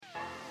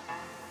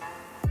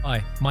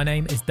Hi, my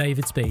name is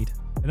David Speed.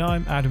 And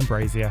I'm Adam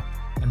Brazier,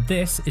 And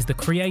this is the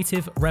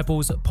Creative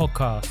Rebels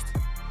podcast.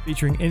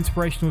 featuring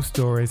inspirational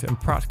stories and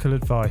practical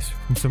advice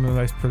from some of the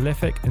most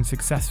prolific and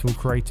successful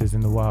creators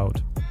in the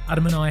world.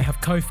 Adam and I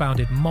have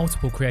co-founded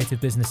multiple creative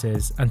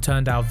businesses and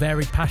turned our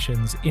varied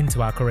passions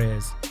into our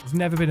careers. There's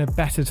never been a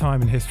better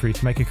time in history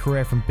to make a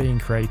career from being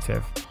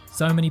creative.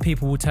 So many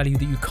people will tell you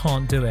that you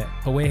can't do it,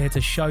 but we're here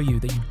to show you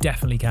that you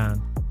definitely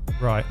can.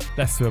 Right,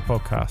 let's do a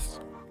podcast.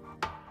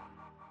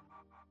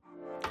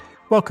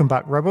 Welcome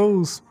back,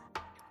 Rebels.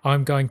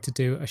 I'm going to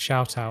do a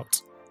shout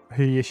out.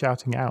 Who are you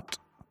shouting out?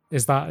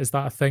 Is that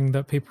a thing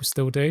that people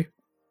still do?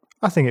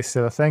 I think it's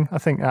still a thing. I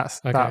think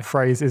that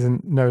phrase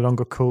isn't no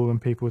longer cool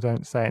and people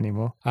don't say it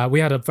anymore. We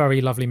had a very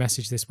lovely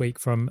message this week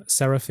from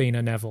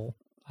Serafina Neville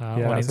on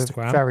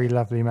Instagram. A very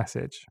lovely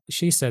message.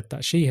 She said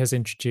that she has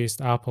introduced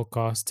our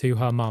podcast to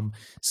her mum.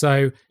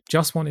 So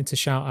just wanted to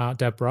shout out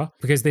Deborah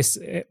because this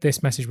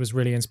message was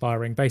really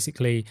inspiring.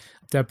 Basically,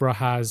 Deborah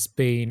has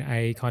been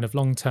a kind of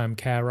long-term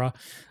carer,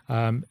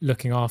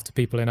 looking after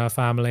people in her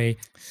family,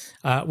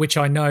 which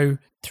I know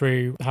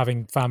through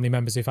having family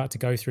members who've had to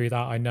go through that.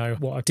 I know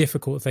what a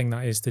difficult thing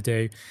that is to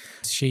do.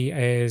 She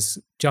is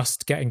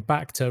just getting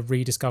back to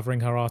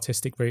rediscovering her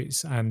artistic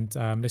roots, and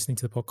listening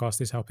to the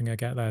podcast is helping her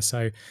get there.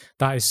 So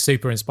that is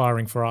super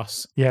inspiring for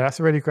us. Yeah, that's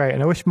really great.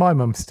 And I wish my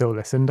mum still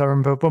listened. I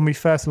remember when we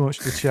first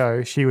launched the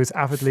show, she was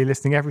avidly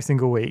listening every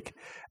single week.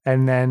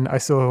 And then I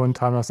saw her one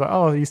time and I was like,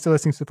 oh, are you still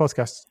listening to the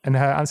podcast? And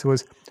her answer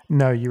was,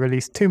 no, you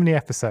released too many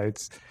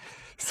episodes.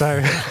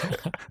 So...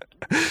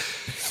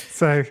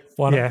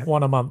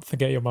 One a month to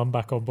get your mum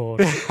back on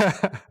board.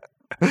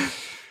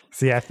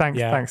 So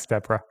thanks,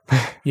 Deborah.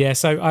 Yeah,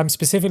 so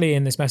specifically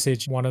in this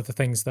message, one of the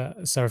things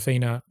that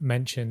Serafina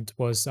mentioned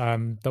was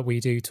that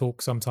we do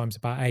talk sometimes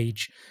about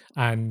age.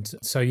 And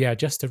so,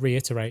 just to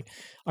reiterate,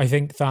 I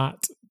think that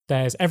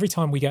every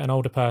time we get an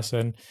older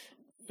person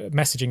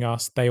messaging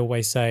us, they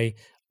always say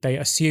they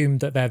assume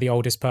that they're the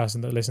oldest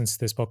person that listens to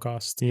this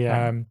podcast.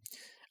 Yeah.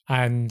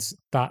 And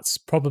that's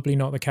probably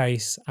not the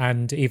case.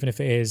 And even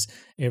if it is,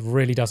 it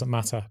really doesn't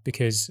matter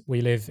because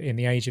we live in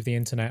the age of the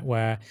internet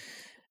where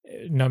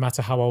no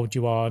matter how old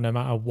you are, no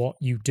matter what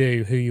you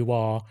do, who you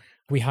are.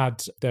 We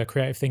had the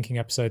creative thinking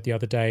episode the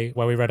other day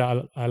where we read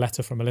out a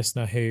letter from a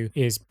listener who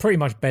is pretty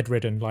much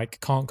bedridden, like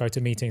can't go to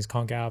meetings,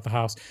 can't get out of the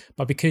house.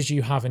 But because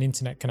you have an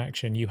internet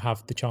connection, you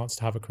have the chance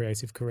to have a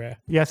creative career.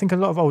 Yeah, I think a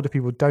lot of older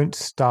people don't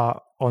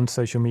start on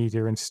social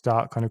media and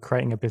start kind of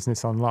creating a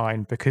business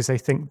online because they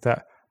think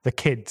that the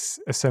kids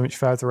are so much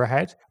further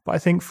ahead. But I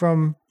think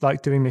from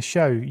like doing this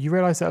show, you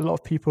realize that a lot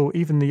of people,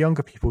 even the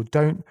younger people,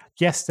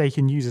 yes, they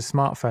can use a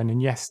smartphone and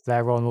yes,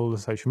 they're on all the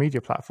social media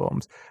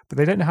platforms, but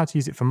they don't know how to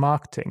use it for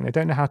marketing. They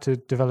don't know how to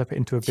develop it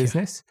into a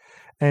business.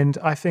 Yeah. And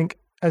I think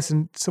as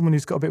someone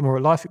who's got a bit more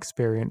life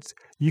experience,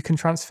 you can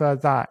transfer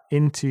that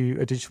into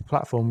a digital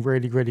platform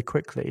really, really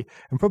quickly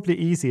and probably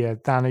easier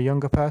than a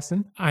younger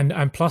person.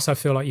 And plus, I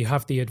feel like you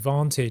have the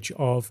advantage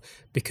of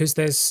because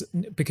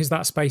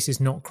that space is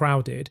not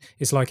crowded.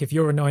 It's like if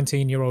you're a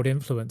 19-year-old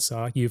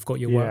influencer, you've got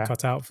your work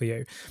cut out for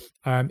you.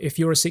 If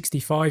you're a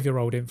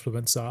 65-year-old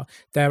influencer,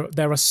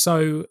 there are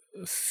so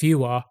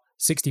fewer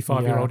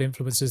 65-year-old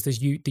influencers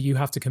that you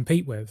have to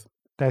compete with.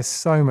 There's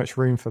so much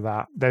room for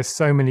that. There's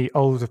so many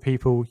older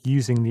people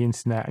using the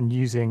internet and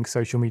using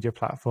social media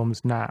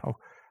platforms now,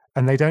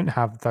 and they don't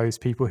have those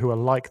people who are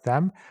like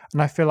them.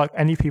 And I feel like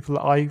any people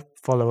that I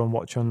follow and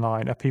watch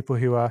online are people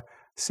who are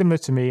similar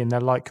to me and they're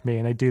like me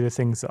and they do the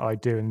things that I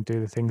do and do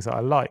the things that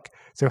I like.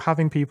 So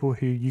having people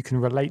who you can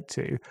relate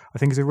to, I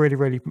think is a really,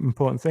 really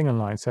important thing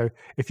online. So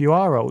if you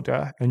are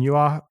older and you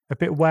are a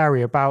bit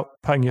wary about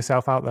putting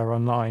yourself out there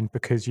online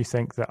because you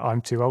think that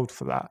I'm too old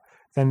for that,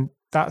 then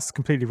that's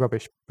completely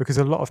rubbish because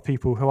a lot of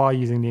people who are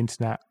using the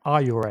internet are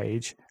your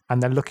age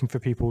and they're looking for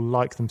people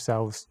like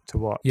themselves to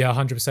watch. Yeah,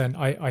 100%.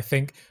 I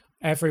think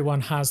everyone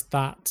has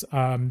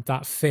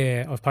that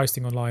fear of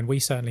posting online. We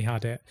certainly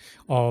had it,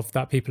 of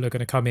that people are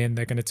going to come in,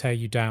 they're going to tear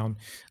you down.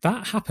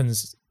 That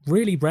happens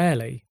really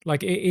rarely.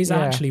 Like it is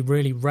actually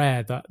really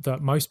rare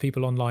that most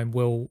people online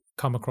will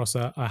come across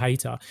a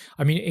hater.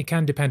 I mean, it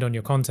can depend on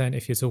your content.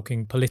 If you're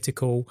talking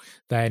political,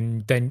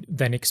 then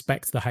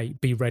expect the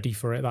hate, be ready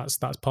for it. That's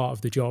part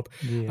of the job.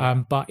 Yeah.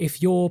 But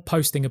if you're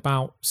posting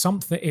about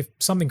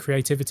something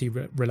creativity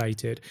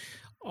related,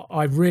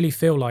 I really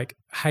feel like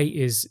hate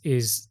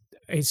is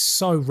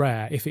so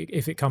rare if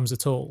it comes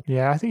at all.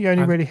 Yeah, I think you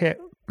only really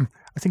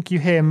I think you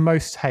hear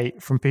most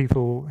hate from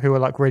people who are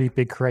like really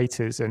big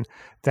creators and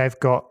they've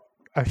got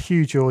a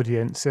huge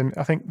audience. And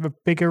I think the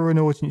bigger an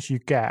audience you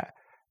get,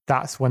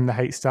 that's when the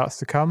hate starts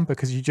to come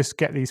because you just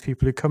get these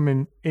people who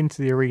come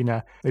into the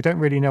arena. They don't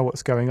really know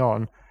what's going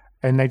on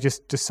and they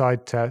just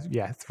decide to,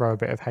 throw a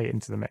bit of hate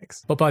into the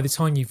mix. But by the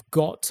time you've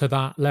got to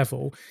that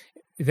level,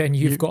 then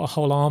you've got a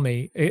whole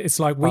army. It's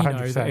like we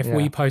know that if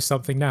we post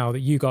something now, that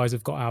you guys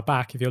have got our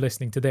back if you're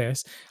listening to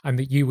this, and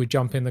that you would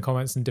jump in the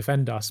comments and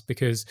defend us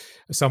because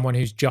someone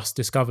who's just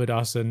discovered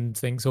us and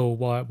thinks, oh,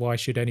 why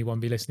should anyone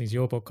be listening to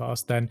your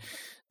podcast?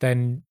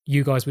 Then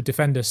you guys would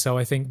defend us. So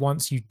I think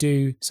once you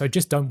do, so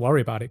just don't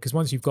worry about it, because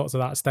once you've got to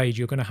that stage,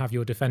 you're going to have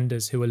your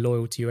defenders who are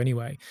loyal to you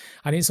anyway.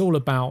 And it's all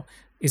about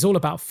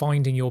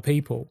finding your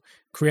people,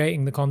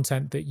 creating the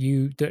content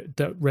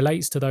that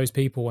relates to those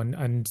people,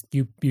 and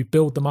you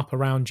build them up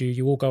around you.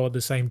 You all go on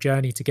the same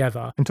journey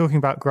together. And talking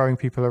about growing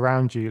people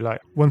around you, like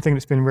one thing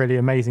that's been really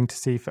amazing to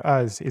see for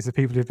us is the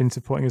people who've been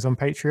supporting us on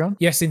Patreon.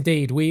 Yes,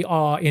 indeed. We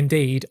are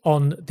indeed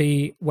on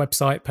the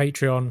website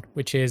Patreon,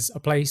 which is a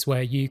place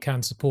where you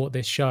can support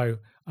this show.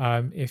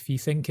 If you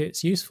think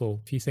it's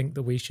useful, if you think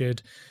that we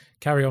should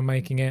carry on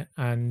making it,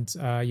 and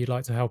you'd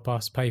like to help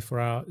us pay for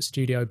our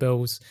studio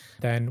bills,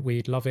 then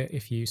we'd love it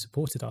if you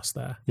supported us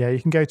there. Yeah, you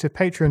can go to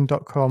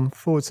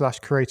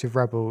patreon.com/creative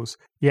rebels.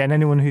 Yeah, and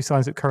anyone who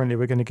signs up currently,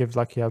 we're going to give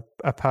like a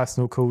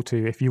personal call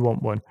to if you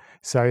want one.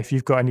 So if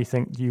you've got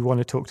anything you want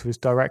to talk to us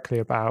directly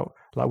about,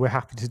 like we're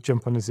happy to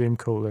jump on a Zoom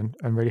call and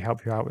really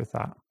help you out with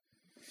that.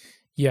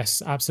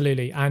 Yes,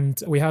 absolutely. And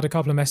we had a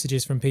couple of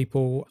messages from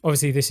people.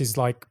 Obviously, this is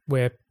like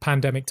we're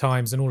pandemic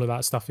times and all of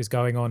that stuff is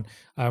going on.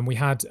 We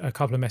had a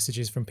couple of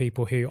messages from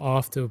people who,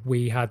 after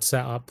we had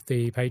set up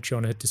the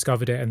Patreon, had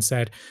discovered it and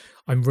said,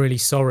 I'm really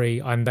sorry.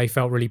 And they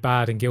felt really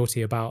bad and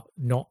guilty about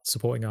not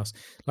supporting us.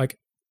 Like,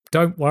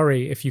 don't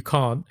worry if you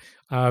can't.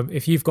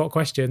 If you've got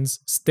questions,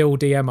 still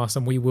DM us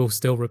and we will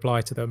still reply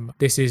to them.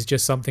 This is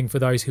just something for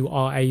those who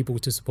are able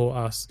to support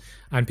us,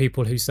 and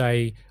people who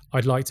say,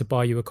 I'd like to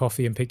buy you a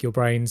coffee and pick your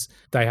brains.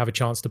 They have a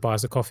chance to buy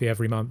us a coffee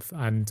every month,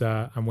 and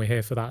we're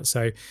here for that.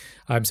 So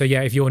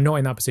yeah, if you're not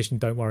in that position,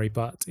 don't worry.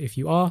 But if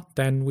you are,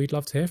 then we'd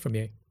love to hear from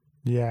you.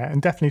 Yeah,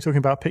 and definitely talking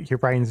about pick your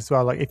brains as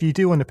well. Like if you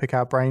do want to pick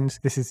our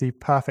brains, this is the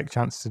perfect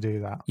chance to do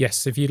that.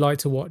 Yes, if you'd like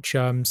to watch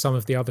some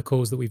of the other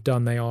calls that we've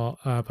done, they are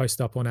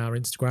posted up on our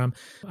Instagram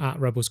at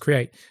Rebels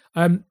Create.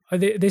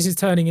 This is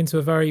turning into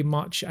a very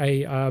much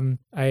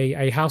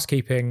a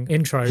housekeeping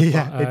intro.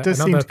 Yeah, it does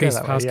another seem to piece go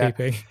of that way,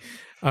 housekeeping. Yeah.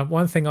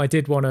 One thing I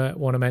did want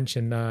to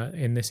mention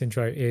in this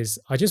intro is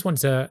I just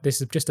wanted to,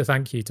 this is just a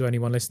thank you to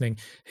anyone listening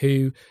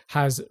who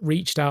has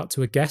reached out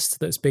to a guest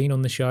that's been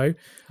on the show.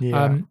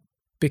 Yeah.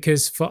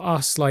 Because for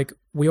us, like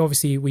we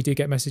do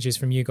get messages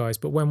from you guys,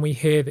 but when we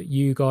hear that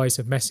you guys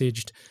have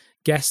messaged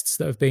guests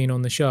that have been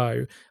on the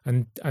show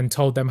and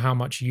told them how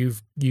much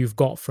you've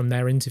got from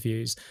their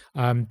interviews,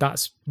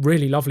 that's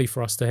really lovely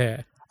for us to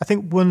hear. I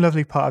think one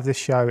lovely part of this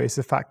show is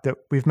the fact that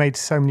we've made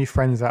so many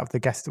friends out of the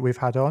guests that we've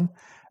had on.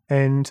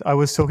 And I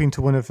was talking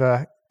to one of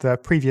the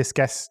previous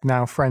guests,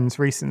 now friends,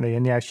 recently,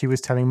 and yeah, she was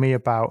telling me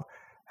about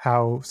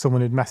how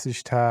someone had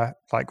messaged her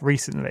like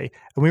recently,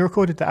 and we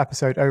recorded that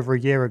episode over a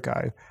year ago,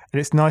 and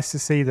it's nice to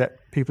see that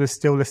people are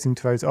still listening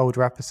to those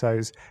older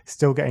episodes,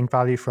 still getting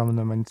value from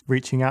them and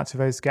reaching out to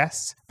those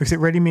guests, because it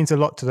really means a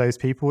lot to those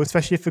people,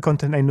 especially if the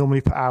content they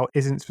normally put out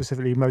isn't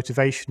specifically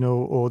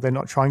motivational or they're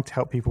not trying to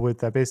help people with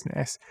their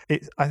business.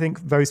 I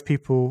think those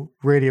people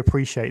really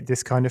appreciate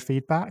this kind of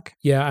feedback.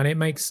 Yeah, and it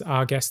makes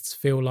our guests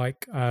feel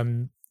like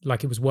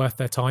it was worth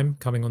their time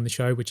coming on the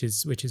show, which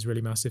is really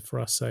massive for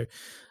us. So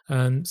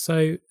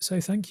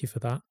thank you for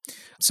that.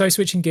 So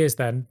switching gears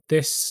then,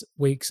 this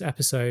week's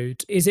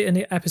episode, is it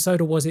an episode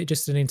or was it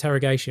just an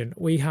interrogation?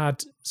 We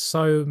had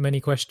so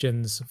many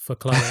questions for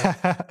Chloe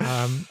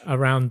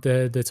around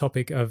the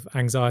topic of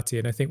anxiety,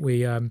 and I think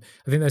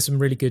there's some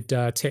really good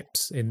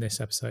tips in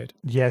this episode.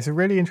 Yeah, it's a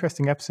really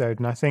interesting episode,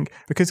 and I think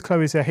because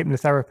Chloe's a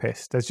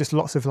hypnotherapist, there's just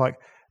lots of like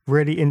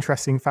really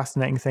interesting,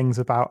 fascinating things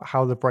about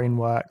how the brain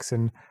works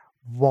and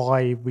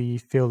why we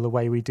feel the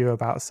way we do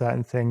about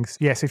certain things.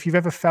 Yeah, so if you've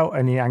ever felt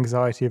any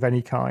anxiety of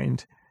any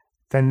kind,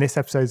 then this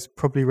episode's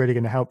probably really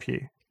going to help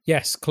you.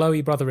 Yes,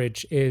 Chloe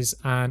Brotheridge is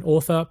an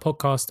author,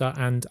 podcaster,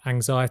 and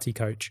anxiety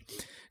coach.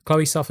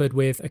 Chloe suffered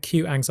with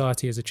acute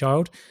anxiety as a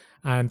child,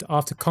 and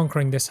after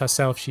conquering this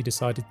herself, she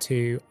decided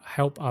to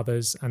help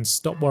others and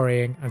stop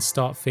worrying and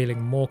start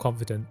feeling more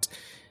confident.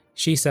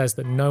 She says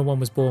that no one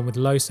was born with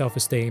low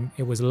self-esteem,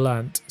 it was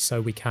learnt, so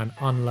we can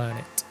unlearn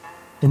it.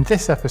 In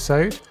this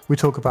episode, we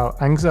talk about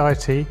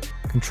anxiety,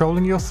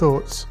 controlling your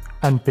thoughts,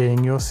 and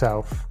being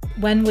yourself.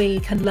 When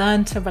we can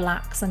learn to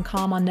relax and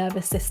calm our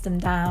nervous system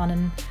down,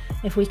 and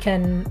if we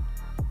can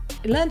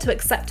learn to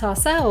accept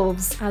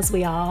ourselves as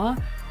we are,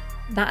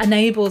 that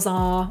enables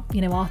our,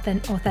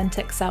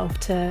 authentic self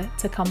to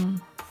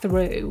come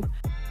through.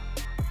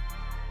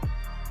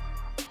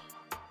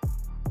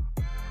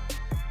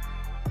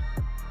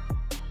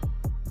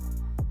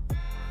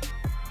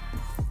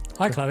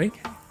 Hi, Chloe.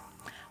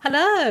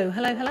 Hello.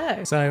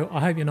 So I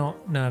hope you're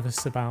not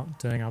nervous about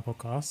doing our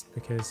podcast,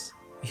 because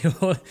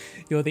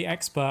you're the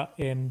expert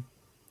in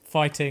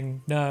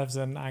fighting nerves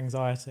and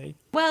anxiety.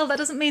 Well, that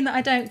doesn't mean that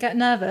I don't get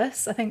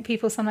nervous. I think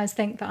people sometimes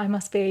think that I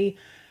must be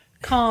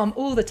calm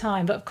all the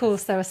time, but of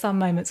course there are some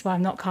moments where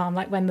I'm not calm,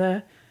 like when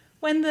the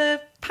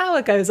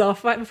power goes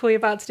off right before you're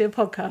about to do a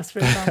podcast, for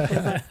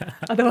example. But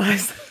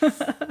otherwise.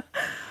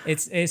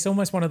 It's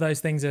almost one of those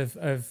things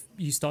of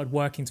you started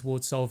working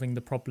towards solving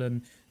the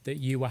problem that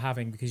you were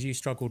having because you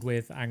struggled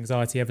with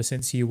anxiety ever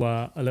since you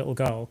were a little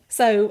girl.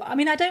 So, I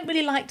mean, I don't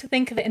really like to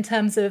think of it in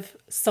terms of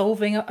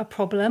solving a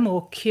problem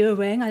or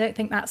curing. I don't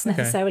think that's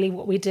necessarily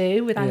what we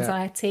do with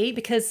anxiety,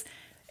 because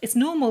it's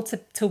normal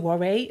to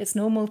worry. It's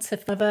normal to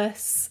feel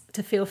nervous,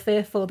 to feel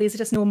fearful. These are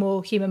just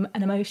normal human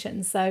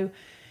emotions. So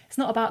it's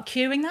not about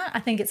curing that. I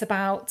think it's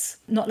about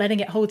not letting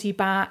it hold you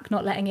back,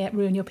 not letting it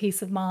ruin your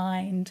peace of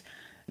mind,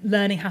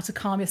 learning how to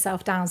calm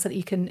yourself down so that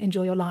you can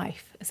enjoy your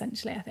life,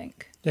 essentially, I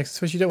think. Yeah, I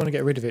suppose you don't want to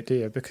get rid of it, do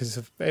you?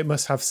 Because it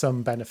must have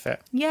some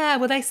benefit. Yeah,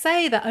 well, they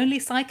say that only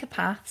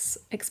psychopaths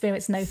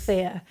experience no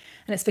fear.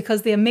 And it's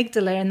because the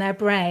amygdala in their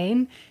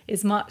brain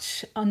is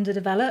much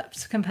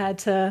underdeveloped compared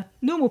to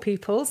normal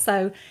people.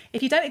 So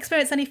if you don't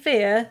experience any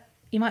fear,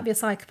 you might be a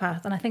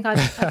psychopath. And I think I'd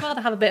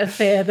rather have a bit of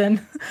fear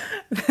than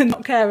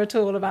not care at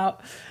all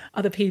about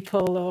other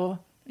people or,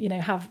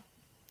 have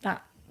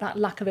that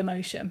lack of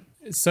emotion.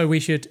 So we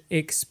should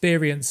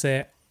experience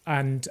it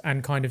and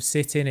kind of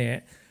sit in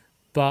it.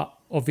 But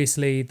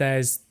obviously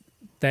there's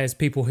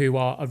people who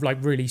are like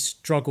really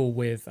struggle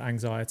with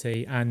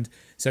anxiety. And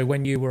so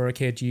when you were a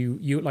kid, you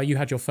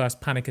had your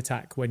first panic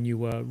attack when you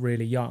were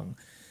really young.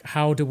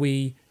 How do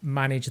we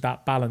manage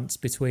that balance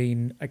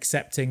between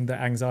accepting that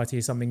anxiety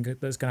is something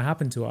that's going to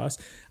happen to us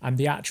and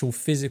the actual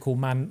physical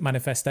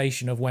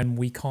manifestation of when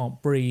we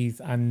can't breathe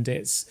and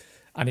it's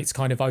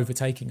kind of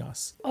overtaking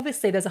us?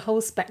 Obviously, there's a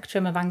whole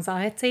spectrum of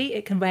anxiety.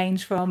 It can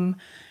range from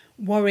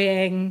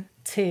worrying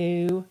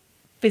to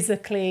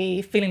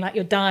physically feeling like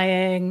you're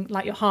dying,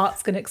 like your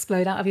heart's going to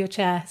explode out of your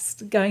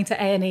chest, going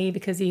to A&E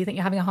because you think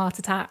you're having a heart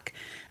attack.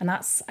 And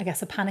that's, I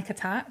guess, a panic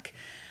attack.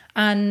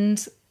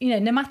 And,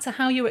 no matter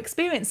how you're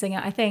experiencing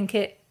it, I think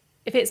if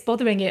it's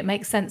bothering you, it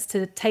makes sense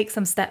to take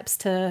some steps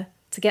to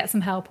get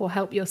some help or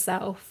help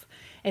yourself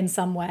in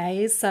some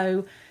ways.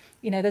 So,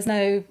 there's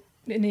no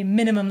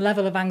minimum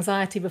level of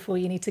anxiety before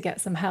you need to get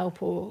some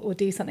help or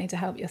do something to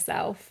help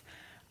yourself.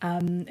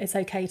 It's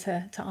okay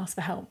to ask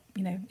for help,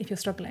 if you're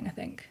struggling, I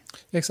think.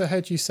 Yeah, because I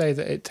heard you say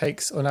that it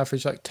takes on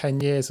average like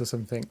 10 years or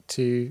something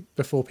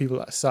before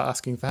people start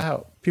asking for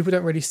help. People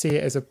don't really see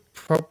it as a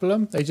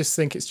problem. They just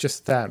think it's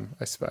just them,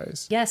 I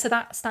suppose. Yeah, so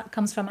that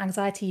comes from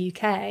Anxiety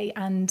UK.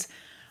 And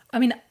I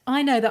mean,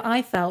 I know that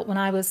I felt when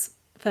I was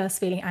first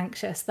feeling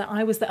anxious that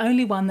I was the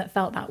only one that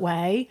felt that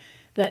way,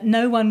 that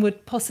no one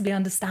would possibly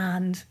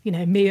understand,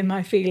 me and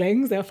my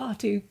feelings. They were far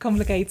too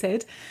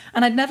complicated.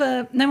 And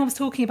no one was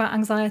talking about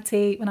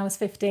anxiety when I was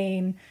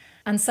 15.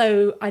 And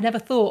so I never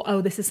thought,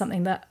 oh, this is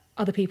something that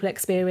other people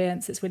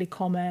experience. It's really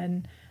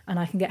common and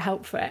I can get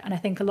help for it. And I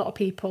think a lot of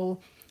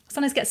people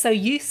sometimes get so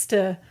used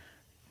to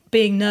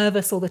being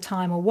nervous all the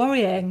time or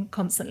worrying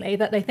constantly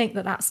that they think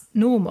that that's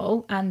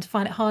normal and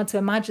find it hard to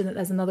imagine that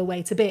there's another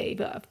way to be.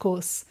 But of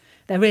course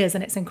there is,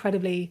 and it's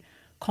incredibly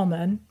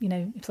common.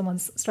 If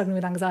someone's struggling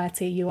with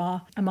anxiety, you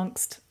are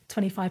amongst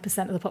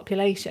 25% of the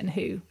population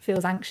who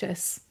feels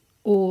anxious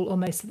all or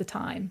most of the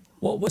time.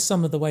 What were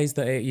some of the ways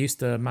that it used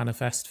to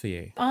manifest for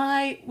you?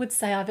 I would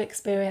say I've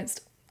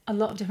experienced a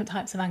lot of different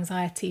types of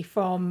anxiety,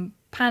 from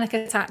panic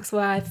attacks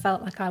where I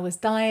felt like I was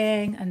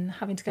dying and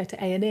having to go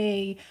to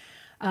A&E,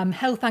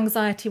 health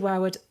anxiety where I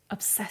would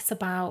obsess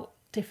about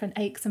different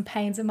aches and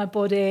pains in my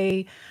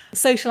body,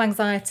 social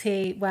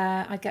anxiety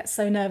where I'd get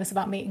so nervous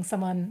about meeting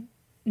someone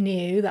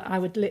new that I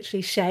would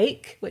literally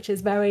shake, which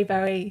is very,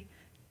 very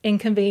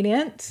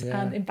inconvenient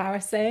and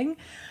embarrassing,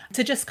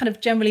 to just kind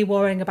of generally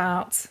worrying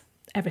about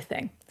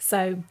everything.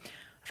 So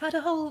I've had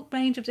a whole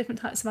range of different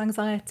types of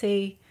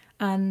anxiety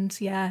and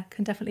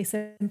can definitely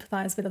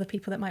sympathise with other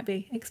people that might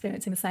be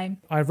experiencing the same.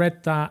 I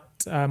read that,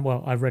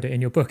 I read it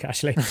in your book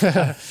actually.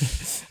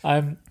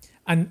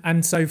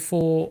 And so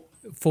for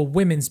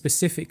women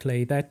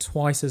specifically, they're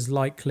twice as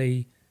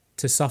likely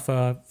to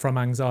suffer from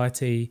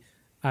anxiety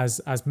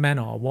as men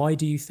are. Why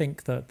do you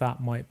think that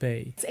might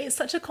be? It's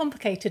such a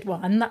complicated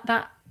one.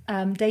 That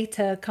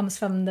data comes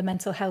from the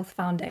Mental Health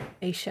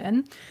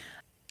Foundation.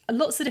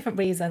 Lots of different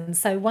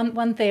reasons. So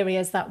one theory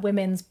is that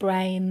women's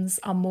brains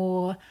are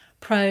more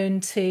prone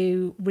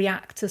to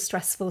react to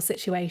stressful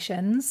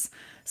situations.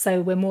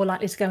 So we're more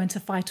likely to go into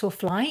fight or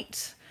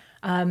flight.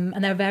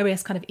 And there are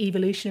various kind of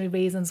evolutionary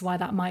reasons why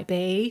that might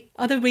be.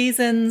 Other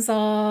reasons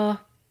are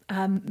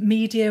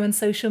media and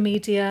social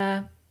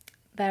media.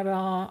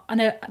 I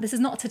know this is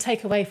not to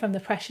take away from the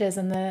pressures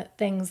and the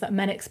things that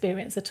men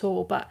experience at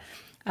all, but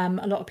a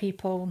lot of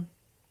people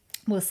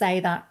will say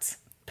that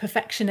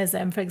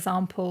perfectionism, for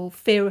example,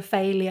 fear of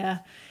failure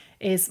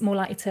is more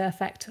likely to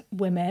affect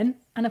women.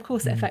 And of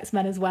course it affects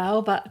men as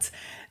well. But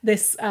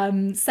this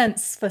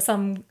sense for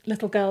some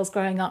little girls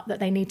growing up that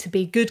they need to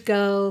be good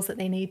girls, that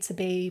they need to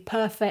be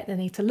perfect, they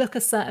need to look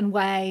a certain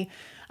way.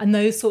 And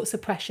those sorts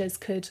of pressures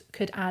could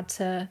add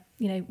to,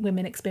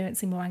 women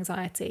experiencing more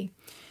anxiety.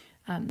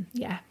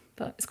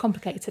 But it's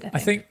complicated, I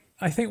think.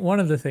 I think one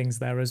of the things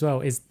there as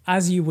well is,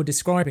 as you were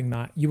describing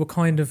that, you were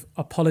kind of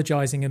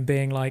apologizing and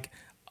being like,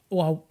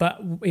 well, but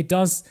it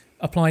does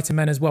apply to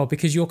men as well,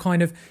 because you're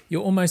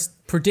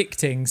almost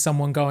predicting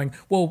someone going,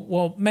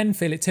 well, men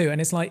feel it too.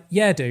 And it's like,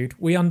 yeah, dude,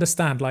 we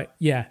understand. Like,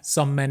 yeah,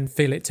 some men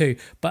feel it too.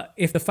 But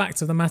if the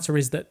fact of the matter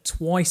is that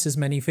twice as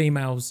many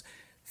females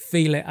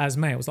feel it as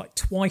males, like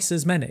twice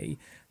as many,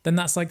 then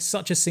that's like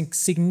such a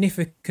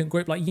significant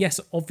group. Like, yes,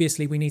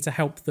 obviously we need to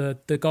help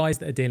the guys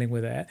that are dealing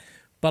with it,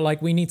 but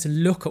like we need to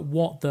look at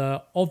what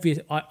the obvious,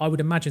 I would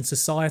imagine,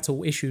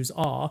 societal issues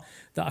are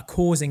that are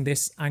causing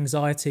this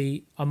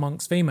anxiety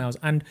amongst females.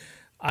 And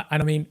I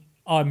mean,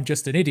 I'm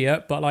just an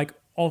idiot, but like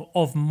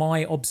of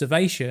my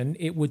observation,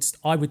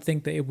 I would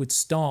think that it would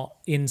start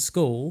in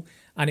school,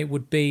 and it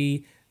would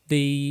be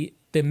the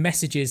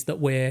messages that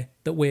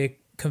we're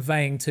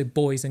conveying to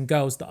boys and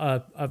girls that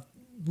are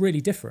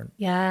really different.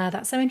 Yeah,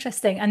 that's so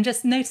interesting. And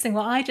just noticing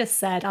what I just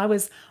said, I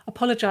was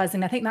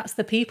apologizing. I think that's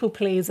the people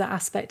pleaser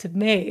aspect of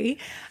me.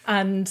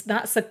 And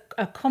that's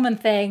a common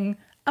thing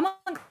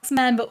amongst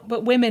men,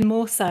 but women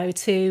more so,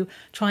 to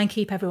try and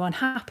keep everyone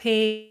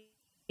happy,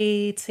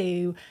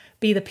 to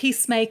be the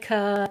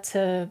peacemaker,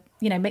 to,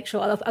 you know, make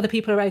sure other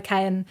people are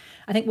okay. And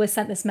I think we're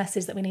sent this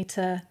message that we need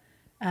to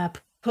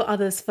put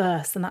others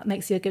first, and that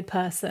makes you a good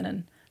person.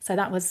 And so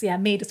that was,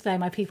 me displaying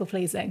my people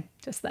pleasing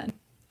just then.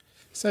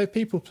 So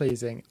people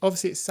pleasing,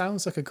 obviously it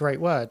sounds like a great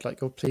word, like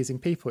you're pleasing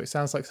people. It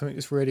sounds like something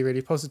that's really,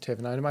 really positive.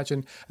 And I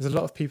imagine there's a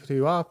lot of people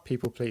who are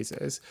people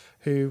pleasers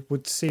who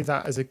would see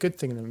that as a good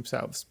thing in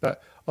themselves.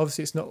 But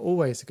obviously it's not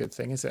always a good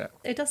thing, is it?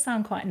 It does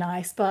sound quite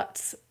nice,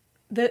 but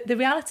the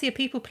reality of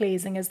people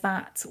pleasing is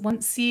that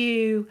once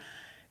you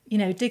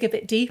dig a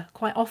bit deeper,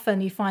 quite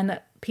often you find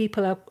that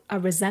people are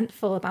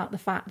resentful about the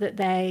fact that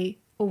they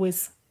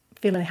always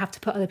feel they have to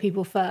put other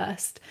people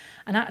first.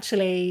 And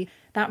actually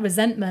that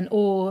resentment,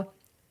 or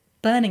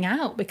burning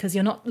out because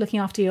you're not looking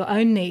after your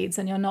own needs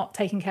and you're not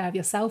taking care of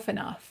yourself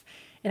enough,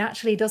 it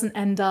actually doesn't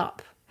end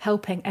up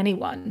helping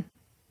anyone.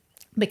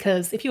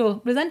 Because if you're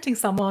resenting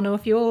someone, or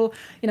if you're,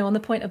 on the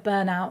point of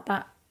burnout,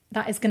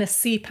 that is going to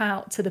seep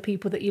out to the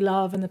people that you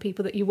love and the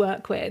people that you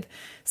work with.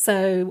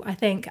 So I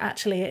think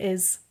actually it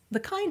is the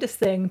kindest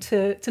thing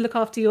to look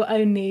after your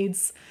own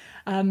needs,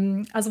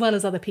 as well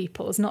as other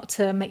people's, not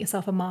to make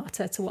yourself a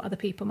martyr to what other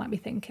people might be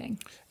thinking.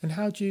 And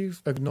how do you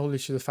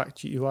acknowledge the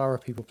fact that you are a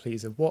people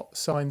pleaser? What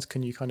signs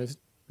can you kind of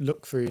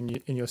look through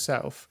in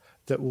yourself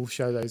that will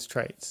show those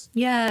traits?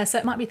 Yeah, so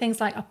it might be things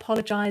like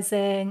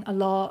apologizing a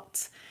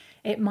lot.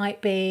 It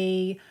might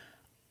be,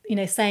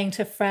 saying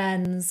to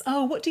friends,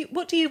 oh, what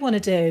do you want to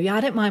do? Yeah,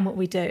 I don't mind what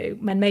we do.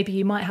 And maybe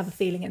you might have a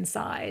feeling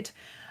inside.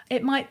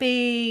 It might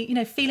be,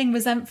 feeling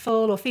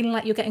resentful or feeling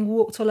like you're getting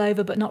walked all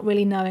over, but not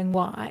really knowing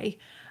why.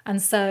 And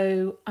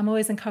so I'm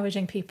always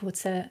encouraging people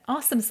to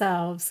ask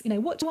themselves,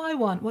 what do I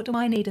want? What do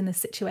I need in this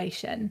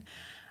situation?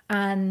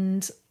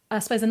 And I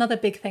suppose another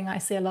big thing I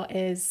see a lot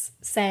is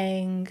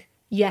saying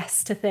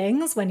yes to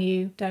things when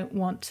you don't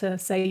want to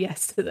say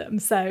yes to them.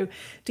 So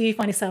do you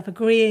find yourself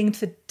agreeing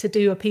to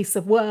do a piece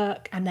of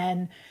work, and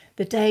then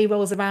the day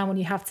rolls around when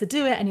you have to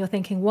do it and you're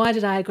thinking, why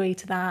did I agree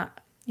to that?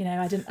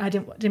 I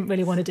didn't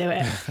really want to do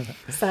it.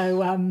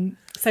 So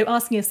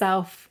asking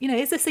yourself,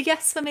 is this a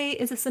yes for me?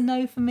 Is this a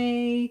no for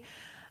me?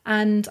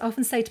 And I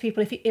often say to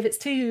people, if it's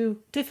too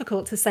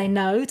difficult to say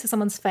no to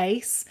someone's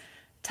face,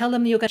 tell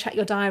them you're going to check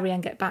your diary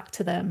and get back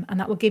to them. And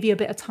that will give you a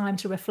bit of time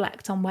to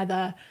reflect on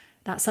whether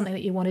that's something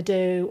that you want to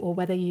do, or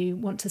whether you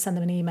want to send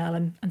them an email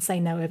and say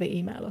no over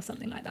email or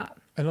something like that.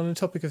 And on the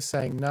topic of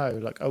saying no,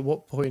 like at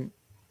what point,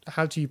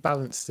 how do you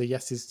balance the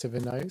yeses to the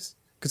nos?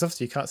 Because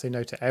obviously you can't say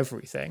no to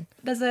everything.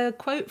 There's a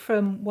quote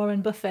from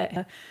Warren Buffett,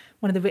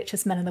 one of the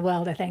richest men in the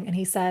world, I think, and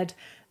he said,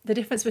 the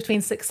difference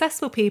between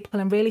successful people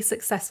and really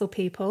successful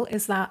people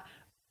is that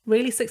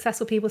really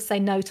successful people say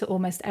no to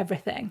almost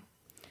everything.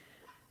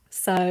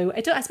 So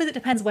I suppose it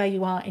depends where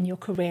you are in your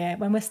career.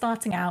 When we're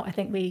starting out, I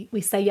think we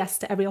say yes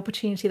to every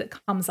opportunity that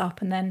comes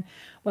up. And then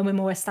when we're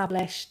more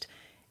established,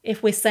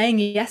 if we're saying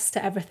yes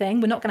to everything,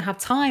 we're not going to have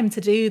time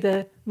to do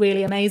the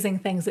really amazing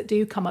things that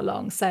do come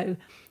along. So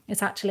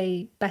it's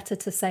actually better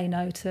to say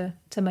no to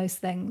most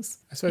things.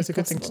 I suppose a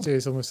good thing to do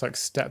is almost like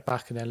step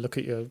back and then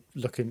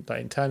looking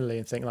like internally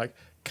and think like,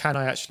 can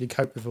I actually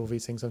cope with all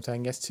these things I'm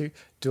saying yes to?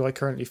 Do I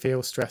currently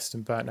feel stressed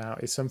and burnt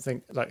out? Is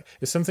something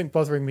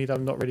bothering me that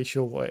I'm not really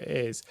sure what it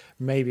is?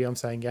 Maybe I'm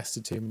saying yes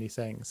to too many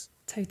things.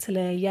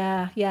 Totally.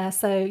 Yeah.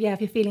 So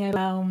if you're feeling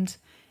overwhelmed,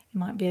 it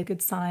might be a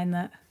good sign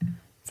that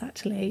it's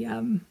actually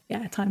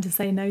time to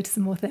say no to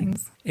some more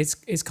things.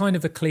 It's kind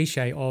of a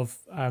cliche of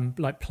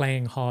like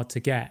playing hard to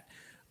get,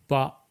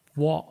 but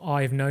what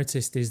I've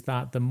noticed is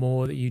that the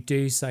more that you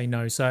do say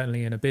no,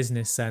 certainly in a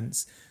business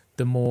sense,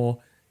 the more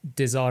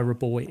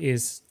desirable it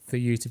is for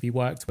you to be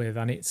worked with.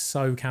 And it's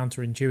so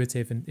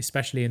counterintuitive, and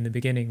especially in the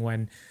beginning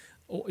when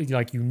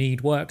like you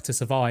need work to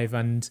survive.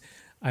 And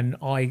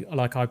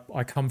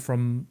I come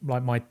from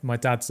like my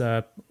dad's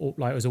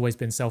has always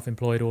been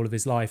self-employed all of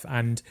his life,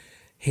 and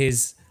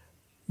his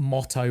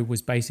motto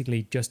was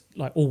basically just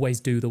like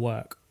always do the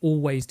work.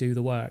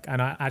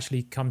 And I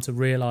actually come to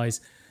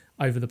realize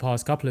over the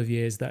past couple of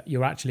years that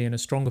you're actually in a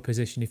stronger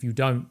position if you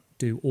don't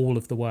do all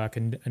of the work,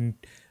 and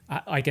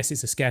I guess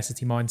it's a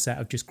scarcity mindset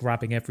of just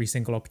grabbing every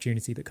single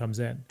opportunity that comes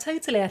in.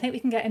 Totally. I think we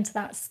can get into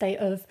that state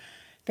of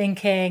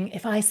thinking,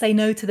 if I say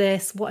no to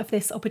this, what if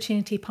this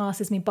opportunity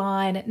passes me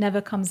by and it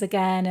never comes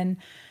again?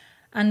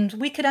 And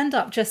we could end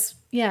up just,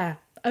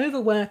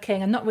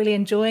 overworking and not really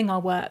enjoying our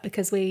work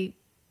because we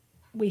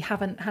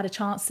haven't had a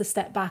chance to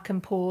step back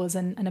and pause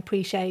and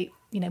appreciate,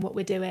 what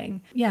we're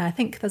doing. Yeah, I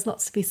think there's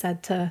lots to be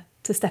said to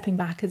stepping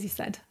back, as you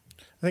said.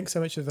 I think so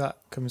much of that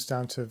comes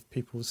down to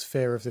people's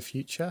fear of the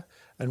future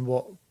and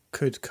what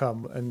could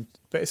come,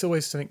 but it's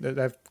always something that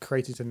they've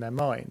created in their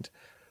mind.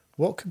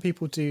 What can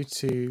people do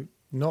to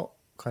not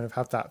kind of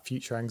have that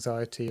future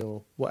anxiety,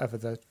 or whatever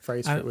the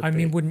phrase for it would be? I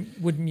mean,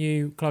 wouldn't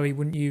you, Chloe,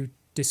 wouldn't you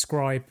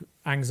describe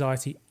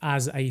anxiety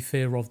as a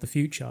fear of the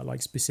future,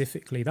 like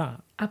specifically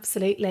that?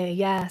 Absolutely,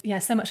 yeah.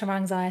 So much of our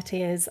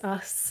anxiety is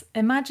us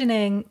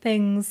imagining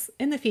things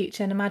in the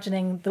future and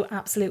imagining the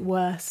absolute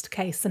worst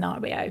case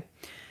scenario.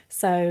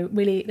 So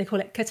really, they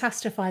call it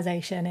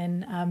catastrophization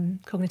in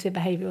cognitive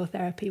behavioral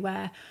therapy,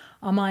 where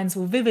our minds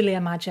will vividly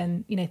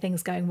imagine,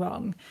 things going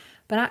wrong.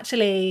 But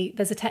actually,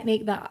 there's a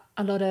technique that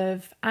a lot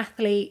of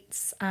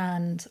athletes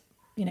and,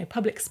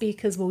 public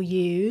speakers will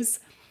use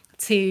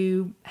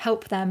to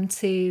help them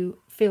to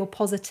feel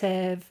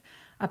positive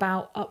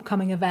about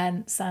upcoming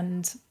events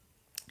and,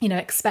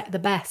 expect the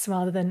best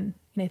rather than,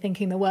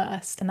 thinking the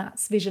worst. And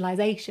that's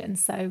visualization.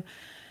 So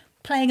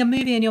playing a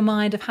movie in your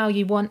mind of how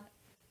you want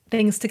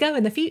things to go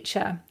in the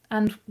future,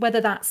 and whether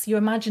that's you're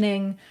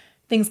imagining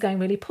things going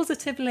really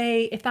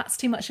positively. If that's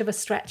too much of a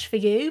stretch for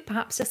you,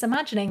 perhaps just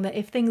imagining that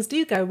if things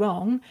do go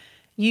wrong,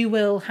 you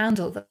will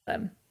handle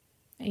them.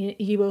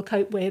 You will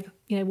cope with,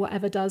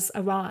 whatever does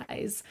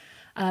arise.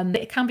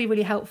 It can be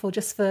really helpful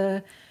just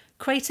for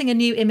creating a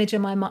new image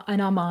in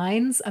our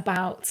minds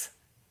about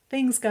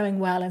things going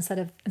well instead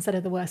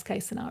of the worst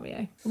case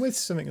scenario. With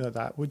something like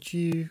that, would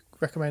you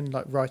recommend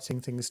like writing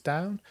things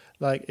down?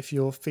 Like if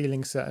you're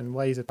feeling certain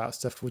ways about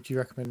stuff, would you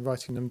recommend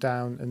writing them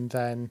down and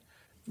then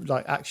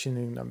like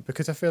actioning them?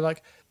 Because I feel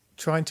like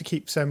trying to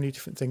keep so many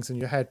different things in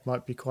your head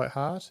might be quite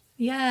hard.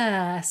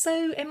 Yeah,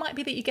 so it might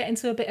be that you get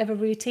into a bit of a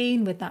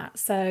routine with that.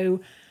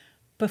 So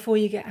before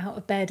you get out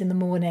of bed in the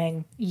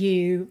morning,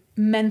 you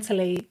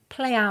mentally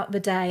play out the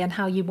day and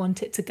how you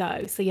want it to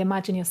go. So you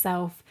imagine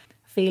yourself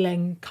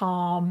feeling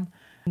calm,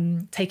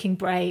 taking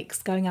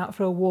breaks, going out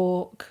for a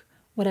walk,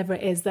 whatever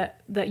it is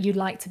that you'd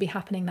like to be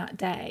happening that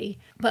day.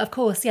 But of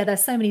course,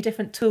 there's so many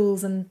different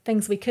tools and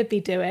things we could be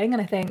doing.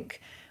 And I think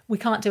we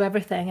can't do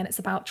everything. And it's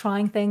about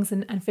trying things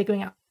and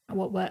figuring out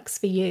what works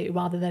for you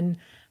rather than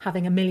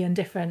having a million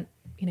different,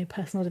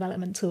 personal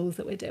development tools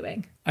that we're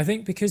doing. I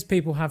think because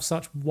people have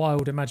such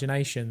wild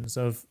imaginations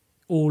of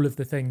all of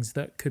the things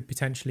that could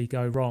potentially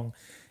go wrong,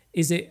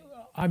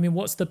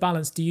 what's the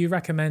balance? Do you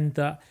recommend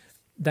that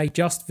they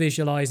just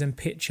visualize and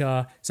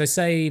picture? So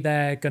say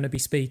they're going to be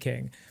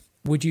speaking.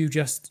 Would you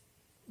just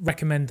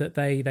recommend that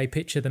they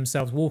picture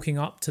themselves walking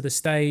up to the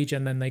stage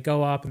and then they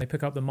go up and they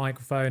pick up the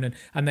microphone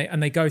and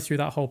they go through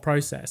that whole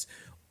process?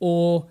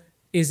 Or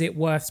is it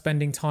worth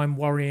spending time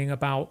worrying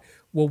about,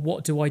 well,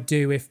 what do I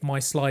do if my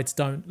slides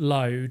don't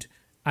load?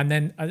 And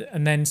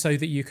then so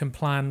that you can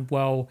plan,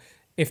 well,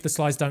 if the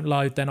slides don't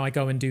load, then I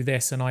go and do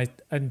this,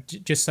 and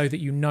just so that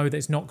that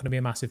it's not going to be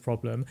a massive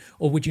problem?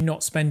 Or would you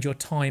not spend your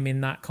time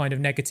in that kind of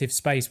negative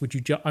space? Would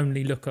you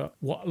only look at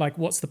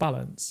what's the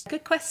balance?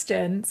 Good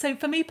question. So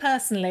for me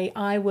personally,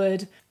 I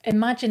would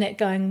imagine it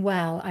going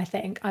well. I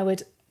think I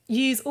would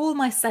use all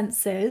my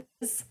senses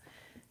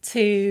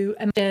to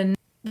imagine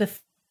the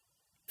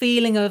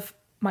feeling of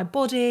my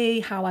body,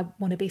 how I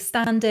want to be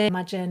standing,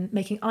 imagine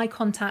making eye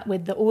contact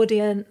with the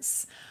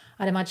audience.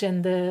 I'd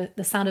imagine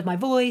the sound of my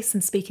voice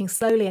and speaking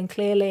slowly and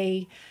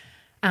clearly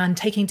and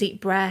taking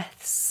deep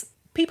breaths.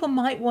 People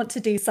might want to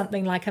do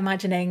something like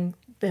imagining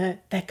their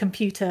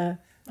computer,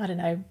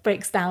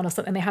 breaks down or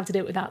something. They have to do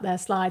it without their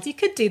slides. You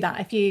could do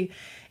that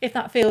if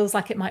that feels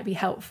like it might be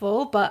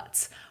helpful.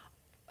 But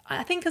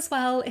I think as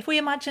well, if we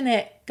imagine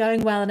it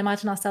going well and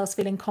imagine ourselves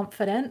feeling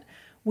confident,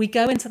 we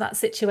go into that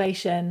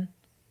situation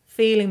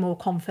feeling more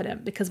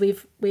confident because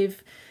we've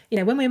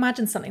when we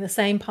imagine something, the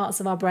same parts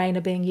of our brain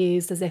are being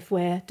used as if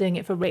we're doing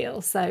it for real.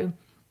 So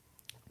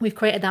we've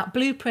created that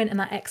blueprint and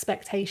that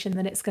expectation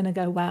that it's going to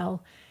go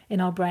well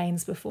in our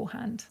brains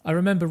beforehand. I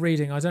remember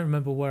reading, I don't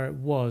remember where it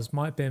was,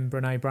 might have been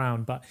Brene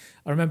Brown, but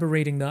I remember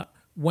reading that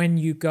when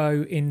you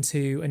go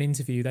into an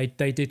interview,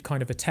 they did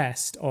kind of a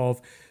test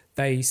of,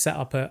 they set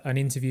up an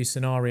interview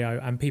scenario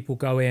and people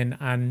go in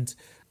and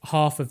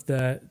half of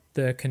the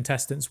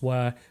contestants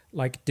were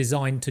like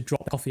designed to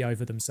drop coffee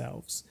over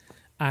themselves,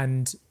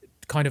 and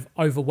kind of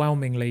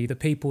overwhelmingly the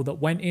people that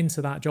went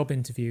into that job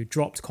interview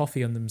dropped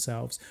coffee on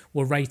themselves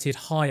were rated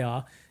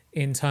higher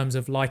in terms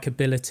of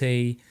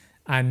likability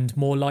and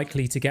more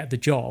likely to get the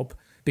job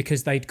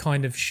because they'd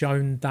kind of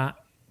shown that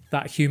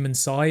human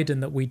side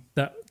and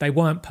that they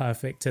weren't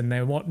perfect and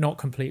they were not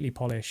completely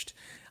polished,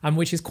 and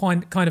which is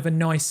kind of a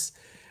nice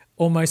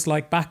almost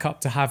like backup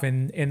to have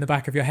in the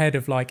back of your head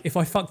of like, if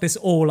I fuck this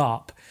all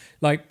up,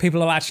 like people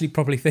will actually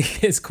probably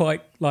think it's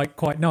quite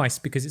nice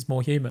because it's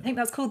more human. I think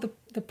that's called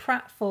the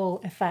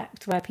pratfall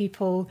effect, where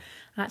people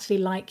actually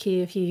like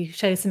you if you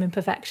show some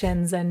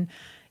imperfections. And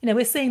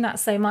we're seeing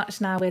that so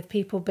much now with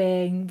people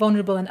being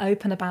vulnerable and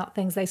open about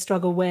things they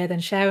struggle with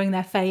and sharing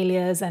their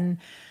failures. And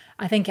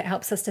I think it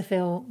helps us to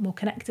feel more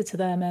connected to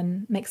them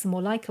and makes them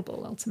more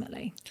likable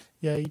ultimately.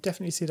 Yeah, you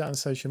definitely see that on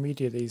social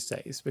media these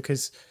days,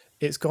 because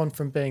it's gone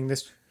from being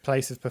this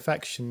place of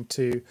perfection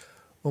to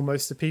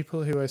almost the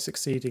people who are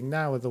succeeding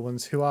now are the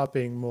ones who are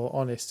being more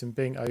honest and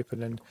being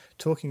open and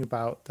talking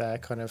about their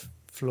kind of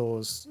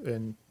flaws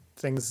and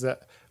things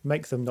that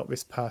make them not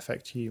this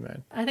perfect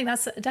human. I think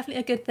that's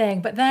definitely a good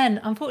thing. But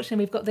then,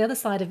 unfortunately, we've got the other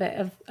side of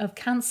it, of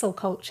cancel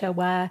culture,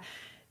 where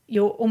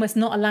you're almost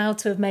not allowed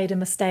to have made a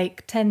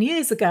mistake 10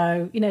 years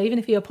ago. Even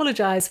if you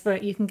apologise for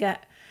it, you can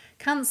get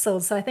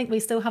cancelled. So I think we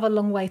still have a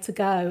long way to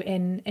go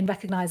in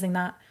recognising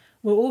that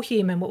we're all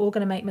human, we're all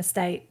going to make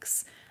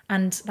mistakes,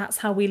 and that's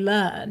how we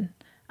learn.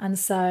 And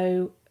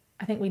so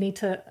I think we need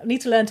to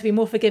learn to be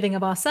more forgiving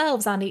of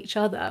ourselves and each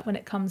other when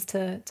it comes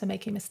to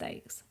making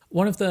mistakes.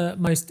 One of the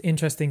most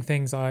interesting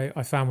things I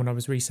found when I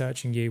was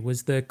researching you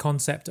was the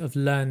concept of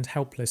learned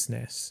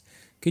helplessness.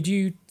 Could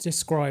you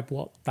describe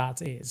what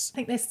that is? I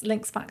think this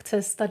links back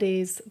to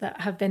studies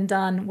that have been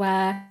done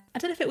where, I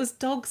don't know if it was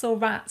dogs or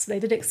rats, they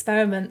did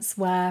experiments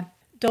where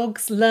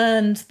dogs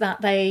learned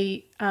that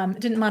they, it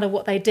didn't matter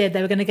what they did,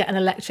 they were going to get an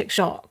electric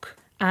shock.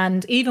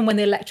 And even when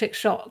the electric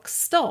shock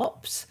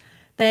stopped,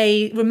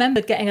 they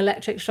remembered getting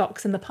electric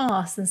shocks in the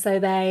past. And so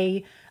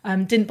they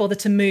didn't bother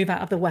to move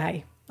out of the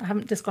way. I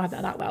haven't described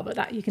that well, but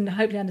that you can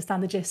hopefully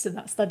understand the gist of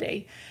that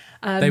study.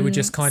 They were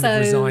just kind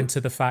of resigned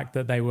to the fact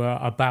that they were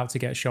about to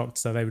get shocked.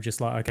 So they were just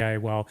like, okay,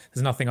 well,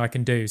 there's nothing I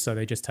can do. So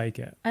they just take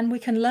it. And we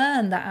can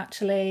learn that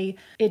actually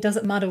it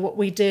doesn't matter what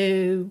we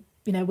do,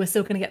 we're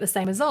still going to get the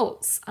same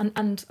results.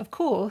 And of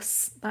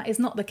course, that is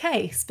not the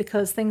case,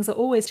 because things are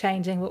always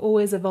changing. We're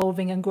always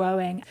evolving and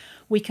growing.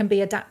 We can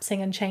be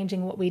adapting and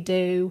changing what we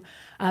do.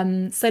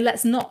 So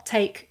let's not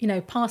take,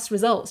 past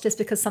results just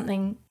because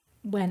something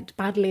went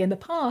badly in the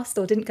past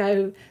or didn't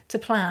go to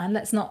plan.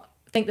 Let's not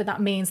think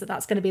that means that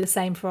that's going to be the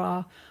same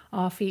for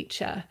our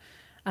future.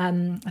 I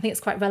think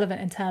it's quite relevant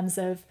in terms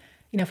of,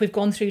 if we've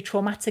gone through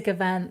traumatic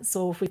events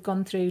or if we've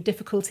gone through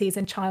difficulties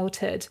in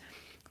childhood,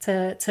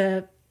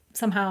 to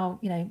somehow,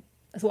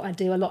 that's what I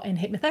do a lot in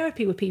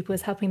hypnotherapy with people,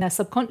 is helping their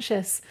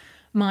subconscious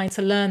mind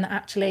to learn that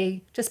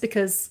actually just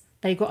because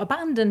they got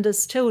abandoned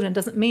as children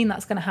doesn't mean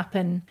that's going to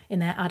happen in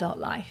their adult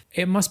life.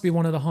 It must be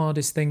one of the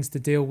hardest things to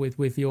deal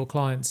with your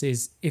clients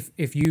is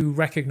if you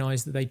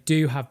recognise that they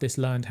do have this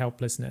learned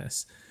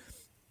helplessness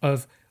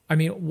of,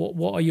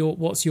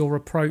 what's your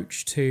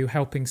approach to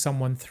helping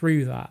someone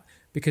through that?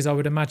 Because I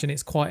would imagine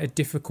it's quite a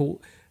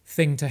difficult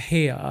thing to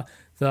hear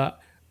that,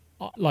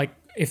 like,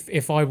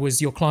 if I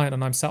was your client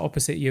and I'm sat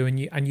opposite you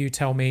and you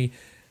tell me,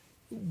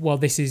 well,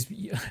 this is,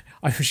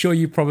 I'm sure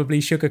you probably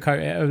sugarcoat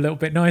it a little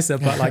bit nicer,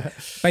 but like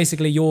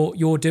basically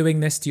you're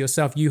doing this to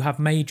yourself. You have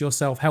made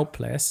yourself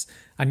helpless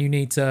and you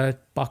need to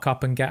buck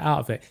up and get out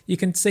of it. You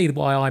can see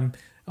why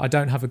I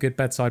don't have a good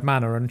bedside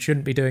manner and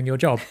shouldn't be doing your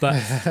job. But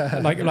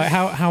like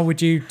how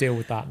would you deal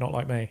with that? Not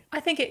like me.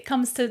 I think it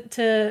comes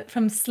to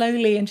from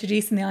slowly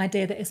introducing the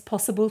idea that it's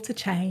possible to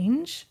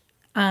change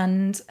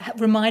and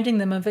reminding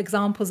them of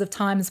examples of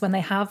times when they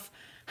have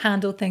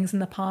handled things in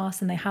the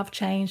past and they have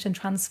changed and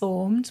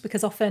transformed.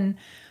 Because often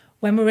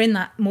when we're in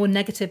that more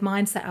negative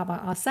mindset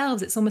about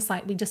ourselves, it's almost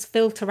like we just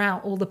filter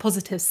out all the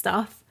positive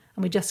stuff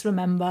and we just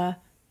remember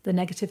the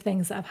negative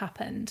things that have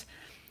happened.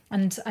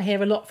 And I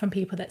hear a lot from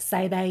people that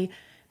say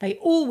they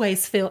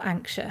always feel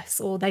anxious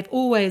or they've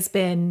always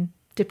been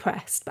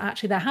depressed, but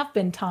actually there have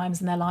been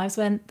times in their lives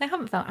when they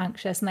haven't felt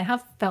anxious and they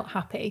have felt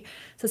happy.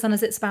 So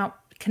sometimes it's about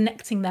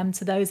connecting them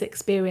to those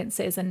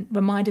experiences and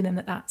reminding them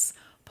that that's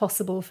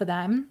possible for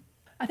them.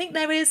 I think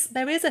there is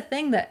a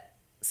thing that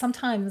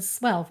sometimes,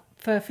 well,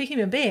 for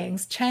human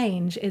beings,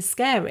 change is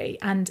scary,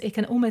 and it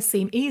can almost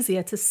seem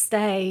easier to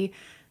stay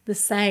the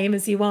same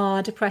as you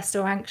are, depressed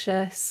or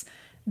anxious,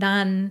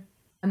 than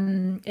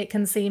it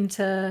can seem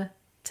to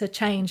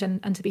change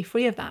and to be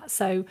free of that.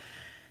 So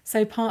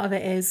part of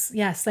it is,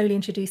 slowly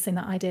introducing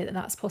that idea that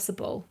that's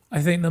possible.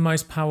 I think the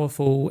most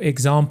powerful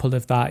example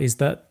of that is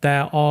that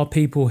there are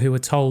people who are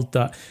told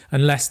that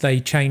unless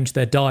they change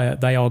their diet,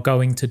 they are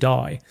going to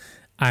die.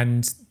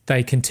 And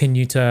they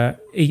continue to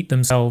eat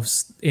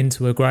themselves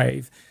into a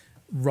grave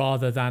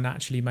rather than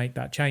actually make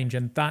that change.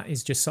 And that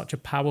is just such a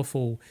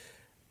powerful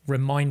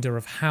reminder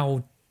of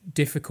how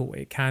difficult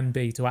it can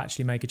be to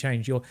actually make a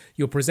change.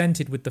 You're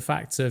presented with the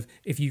facts of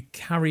if you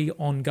carry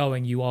on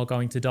going, you are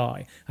going to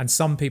die. And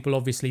some people,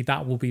 obviously,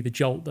 that will be the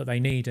jolt that they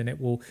need, and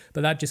it will.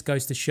 But that just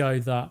goes to show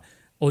that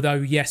although,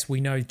 yes, we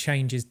know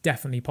change is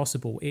definitely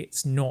possible,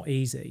 it's not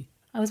easy.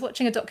 I was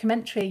watching a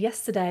documentary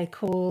yesterday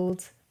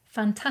called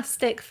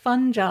Fantastic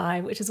Fungi,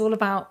 which is all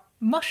about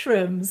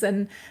mushrooms,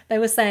 and they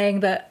were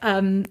saying that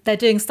they're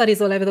doing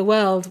studies all over the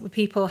world with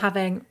people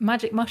having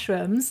magic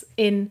mushrooms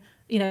in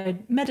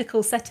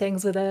medical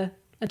settings with a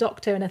a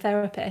doctor and a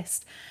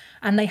therapist,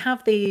 and they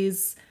have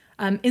these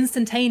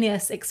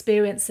instantaneous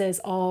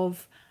experiences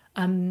of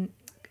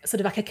sort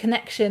of like a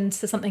connection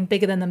to something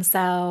bigger than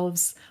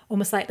themselves,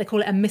 almost like they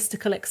call it a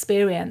mystical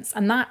experience.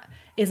 And that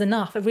is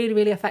enough, really,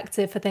 really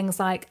effective for things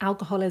like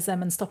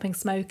alcoholism and stopping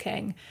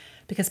smoking,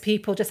 because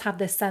people just have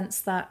this sense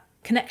that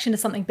connection to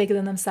something bigger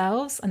than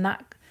themselves, and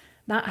that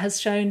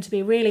has shown to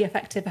be really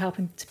effective for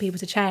helping people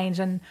to change.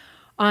 And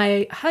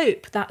I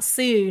hope that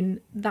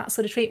soon that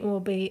sort of treatment will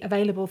be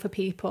available for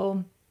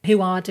people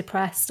who are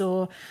depressed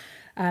or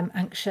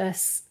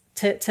anxious,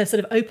 to sort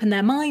of open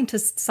their mind to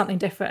something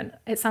different.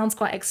 It sounds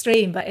quite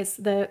extreme, but it's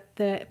the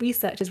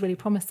research is really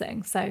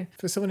promising. So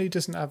for someone who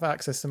doesn't have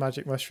access to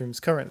magic mushrooms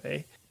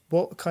currently,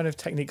 what kind of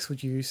techniques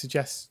would you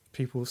suggest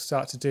people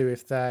start to do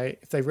if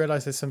they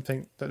realize there's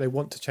something that they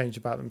want to change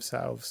about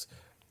themselves,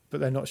 but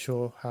they're not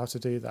sure how to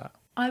do that?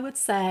 I would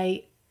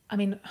say, I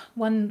mean,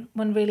 one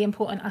really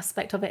important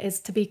aspect of it is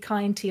to be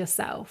kind to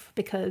yourself,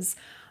 because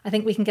I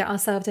think we can get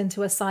ourselves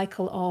into a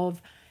cycle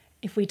of,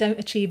 if we don't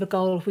achieve a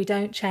goal, if we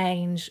don't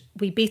change,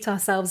 we beat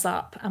ourselves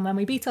up. And when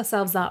we beat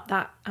ourselves up,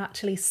 that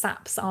actually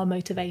saps our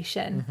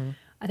motivation. Mm-hmm.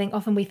 I think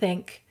often we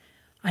think,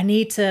 I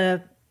need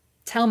to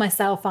tell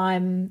myself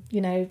I'm,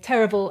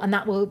 terrible, and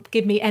that will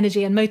give me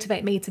energy and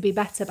motivate me to be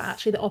better. But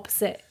actually the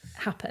opposite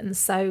happens.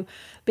 So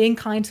being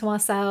kind to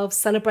ourselves,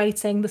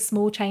 celebrating the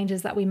small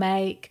changes that we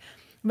make,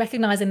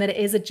 recognizing that it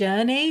is a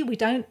journey. We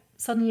don't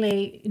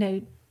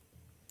suddenly,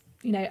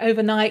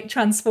 overnight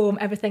transform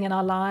everything in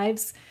our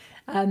lives.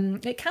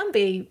 It can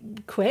be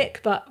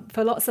quick, but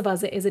for lots of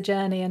us, it is a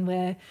journey, and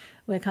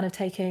we're kind of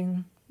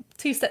taking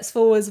 2 steps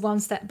forwards, 1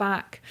 step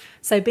back.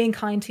 So being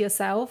kind to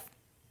yourself.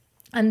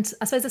 And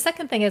I suppose the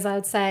second thing is, I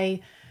would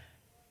say,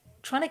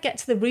 trying to get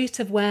to the root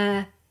of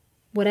where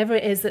whatever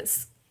it is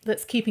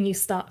that's keeping you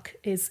stuck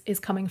is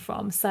coming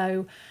from.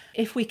 So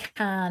if we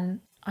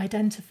can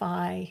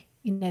identify,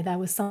 there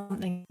was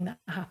something that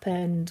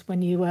happened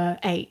when you were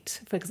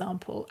 8, for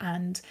example,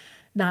 and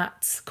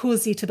that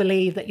caused you to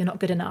believe that you're not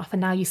good enough,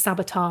 and now you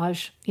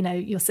sabotage,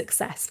 your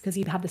success because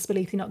you have this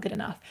belief you're not good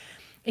enough.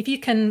 If you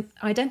can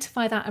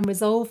identify that and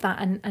resolve that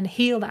and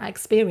heal that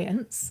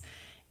experience,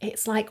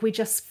 it's like we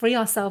just free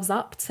ourselves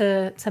up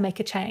to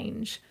make a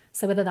change.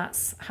 So whether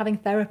that's having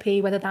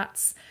therapy, whether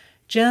that's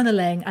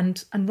journaling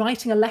and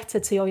writing a letter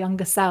to your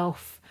younger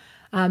self,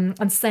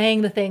 and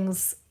saying the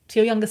things to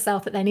your younger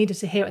self that they needed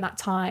to hear at that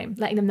time,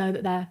 letting them know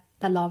that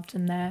they're loved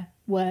and they're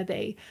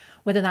worthy,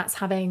 whether that's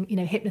having,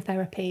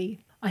 hypnotherapy.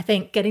 I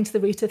think getting to the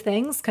root of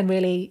things can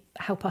really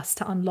help us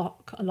to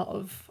unlock a lot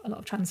of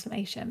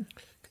transformation.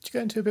 Could you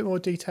go into a bit more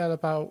detail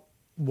about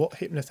what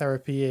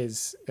hypnotherapy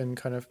is and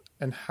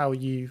how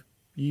you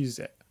use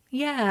it?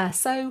 Yeah,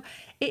 so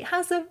it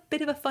has a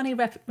bit of a funny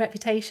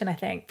reputation, I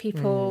think.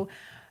 People,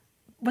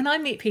 when I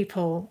meet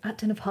people at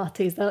dinner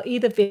parties, they'll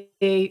either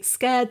be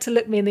scared to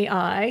look me in the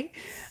eye,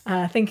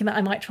 thinking that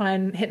I might try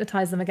and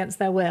hypnotize them against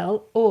their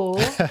will, or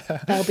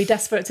they'll be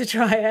desperate to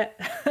try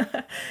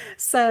it.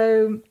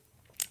 So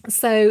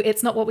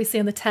it's not what we see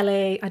on the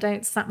telly. I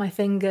don't snap my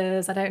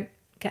fingers. I don't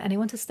get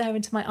anyone to stare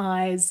into my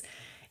eyes.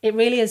 It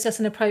really is just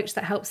an approach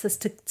that helps us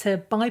to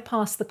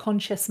bypass the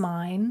conscious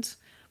mind,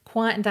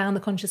 quieten down the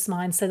conscious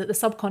mind, so that the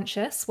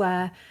subconscious,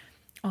 where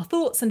our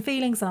thoughts and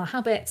feelings and our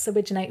habits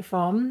originate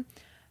from,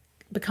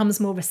 becomes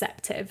more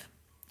receptive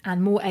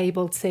and more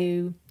able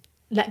to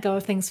let go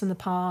of things from the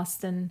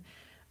past and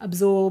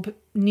absorb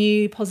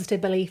new positive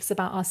beliefs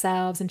about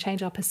ourselves and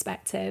change our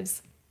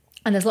perspectives.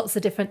 And there's lots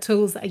of different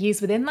tools that are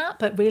used within that,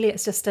 but really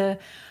it's just a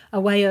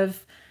way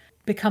of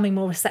becoming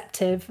more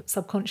receptive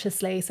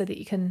subconsciously so that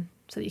you can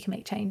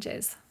make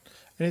changes.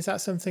 And is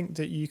that something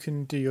that you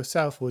can do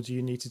yourself, or do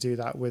you need to do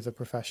that with a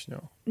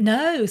professional?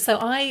 No. So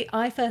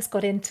I first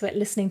got into it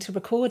listening to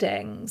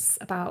recordings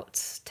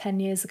about 10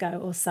 years ago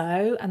or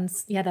so. And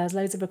yeah, there's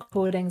loads of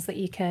recordings that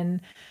you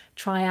can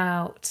try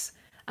out.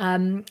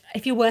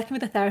 If you're working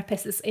with a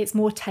therapist, it's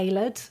more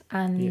tailored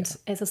and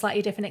it's a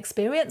slightly different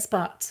experience,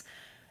 but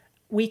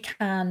we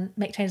can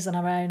make changes on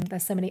our own.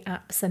 There's so many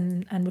apps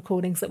and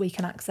recordings that we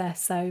can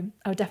access. So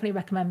I would definitely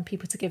recommend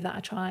people to give that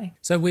a try.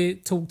 So we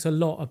talked a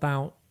lot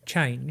about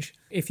change.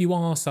 If you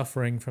are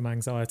suffering from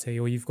anxiety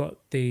or you've got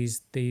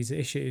these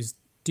issues,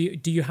 do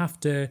you have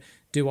to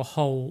do a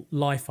whole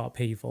life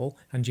upheaval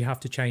and you have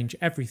to change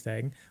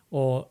everything,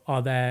 or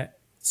are there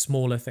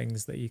smaller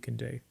things that you can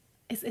do?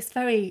 It's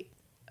very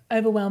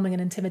overwhelming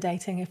and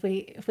intimidating if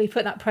we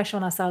put that pressure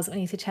on ourselves that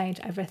we need to change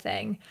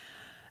everything.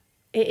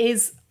 It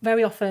is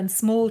very often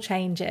small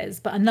changes,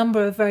 but a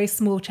number of very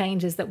small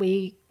changes that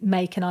we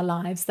make in our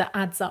lives that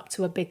adds up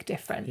to a big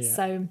difference. Yeah.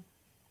 So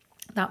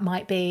that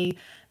might be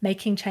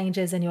making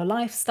changes in your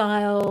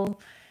lifestyle,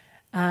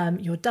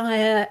 your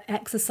diet,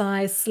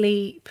 exercise,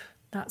 sleep,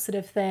 that sort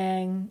of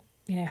thing,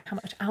 how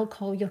much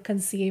alcohol you're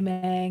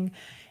consuming.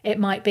 It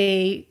might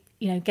be,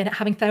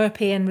 having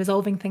therapy and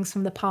resolving things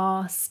from the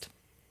past.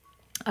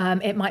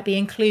 It might be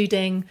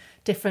including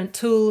different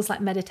tools like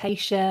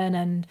meditation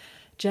and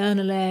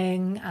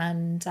journaling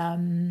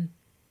and,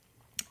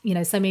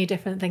 so many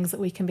different things that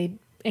we can be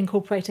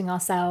incorporating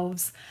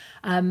ourselves.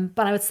 But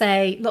I would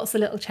say lots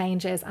of little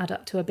changes add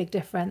up to a big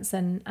difference,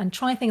 and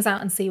try things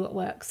out and see what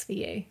works for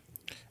you.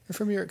 And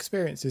from your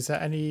experience, is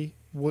there any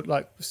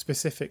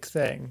specific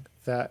thing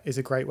that is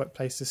a great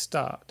place to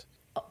start?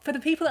 For the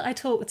people that I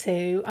talk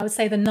to, I would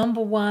say the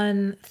number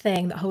one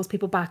thing that holds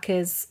people back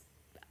is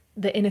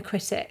the inner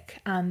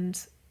critic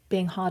and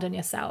being hard on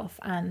yourself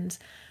and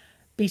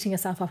beating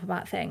yourself up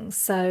about things.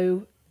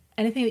 So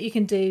anything that you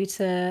can do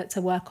to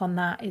work on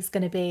that is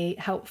going to be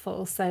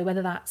helpful. So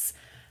whether that's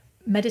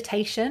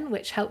meditation,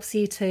 which helps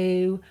you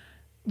to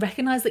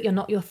recognize that you're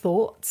not your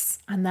thoughts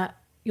and that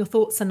your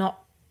thoughts are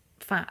not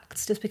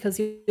facts. Just because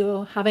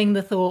you're having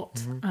the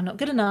thought, I'm not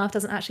good enough,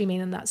 doesn't actually mean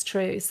that that's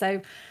true. So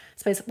I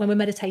suppose when we're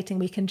meditating,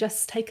 we can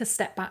just take a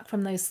step back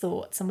from those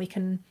thoughts, and we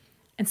can,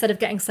 instead of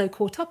getting so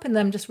caught up in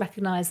them, just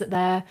recognize that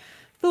they're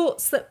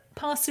thoughts that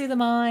pass through the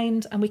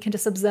mind, and we can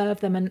just observe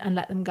them and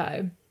let them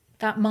go.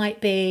 That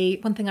might be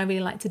one thing I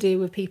really like to do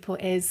with people,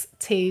 is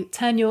to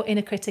turn your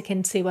inner critic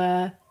into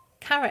a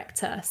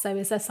character. So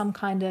is there some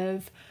kind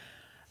of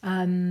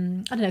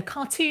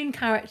cartoon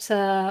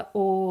character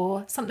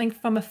or something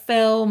from a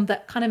film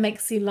that kind of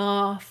makes you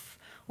laugh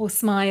or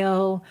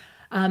smile,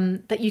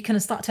 that you can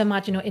start to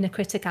imagine your inner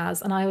critic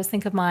as. And I always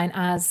think of mine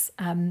as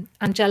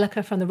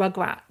Angelica from the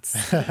Rugrats.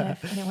 I don't know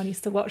if anyone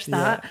used to watch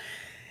that. Yeah.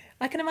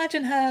 I can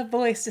imagine her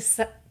voice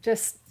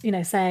just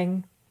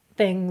saying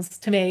things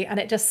to me, and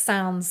it just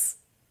sounds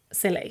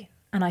silly,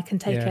 and I can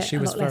take it a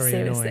lot less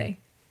seriously. Annoying.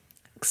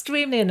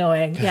 Extremely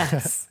annoying,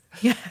 yes.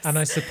 Yes. And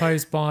I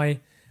suppose by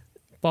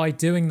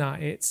doing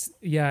that, it's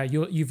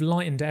you've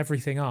lightened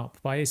everything up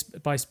by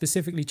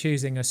specifically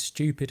choosing a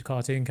stupid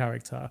cartoon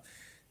character.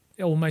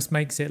 It almost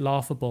makes it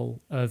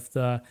laughable,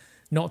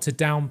 not to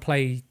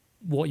downplay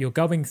what you're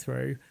going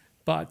through,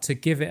 but to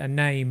give it a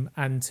name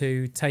and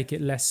to take it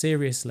less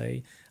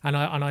seriously. And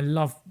I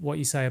love what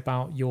you say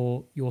about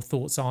your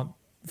thoughts aren't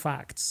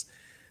facts,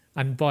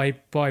 and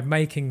by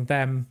making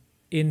them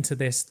into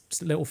this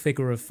little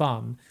figure of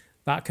fun,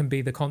 that can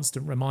be the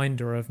constant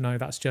reminder of, no,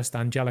 that's just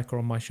Angelica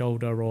on my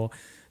shoulder, or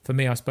for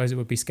me, I suppose it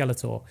would be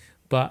Skeletor.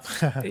 But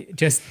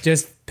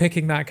just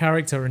picking that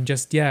character and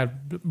just,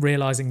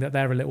 realising that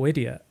they're a little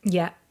idiot.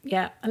 Yeah,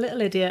 a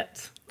little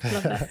idiot.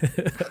 Love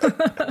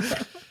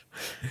it.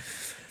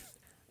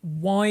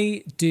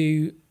 Why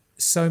do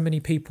so many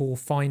people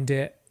find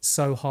it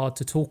so hard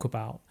to talk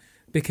about?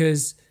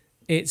 Because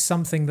it's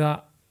something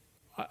that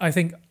I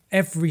think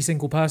every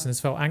single person has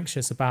felt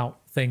anxious about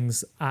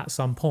things at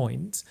some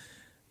point,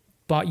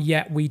 but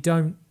yet we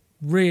don't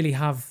really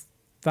have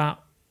that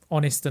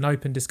honest and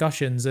open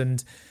discussions.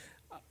 And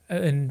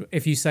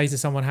if you say to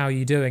someone, how are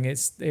you doing?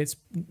 It's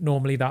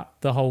normally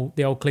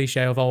the old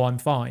cliche of, oh, I'm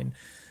fine.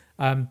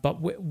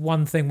 But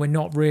one thing we're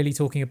not really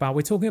talking about,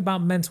 we're talking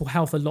about mental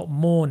health a lot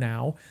more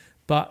now,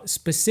 but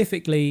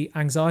specifically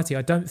anxiety,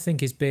 I don't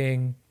think is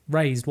being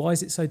raised. Why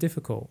is it so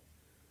difficult?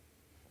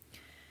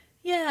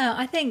 Yeah,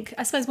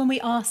 I suppose when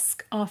we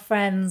ask our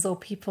friends or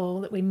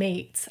people that we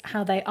meet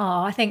how they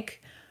are, I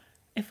think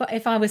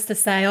if I was to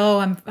say, oh,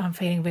 I'm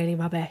feeling really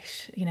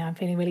rubbish, I'm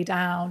feeling really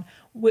down,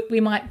 we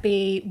might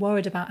be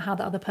worried about how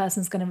the other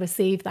person's going to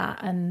receive that,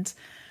 and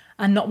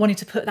not wanting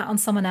to put that on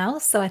someone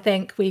else. So I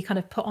think we kind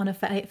of put on a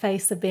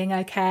face of being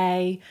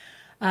okay,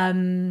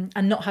 and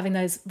not having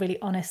those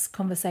really honest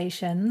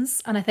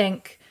conversations. And I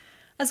think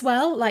as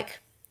well,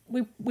 like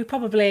we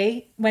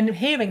probably, when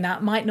hearing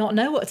that, might not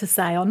know what to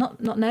say, or not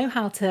know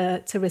how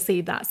to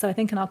receive that. So I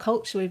think in our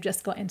culture, we've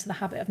just got into the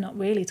habit of not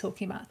really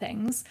talking about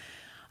things.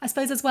 I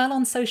suppose as well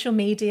on social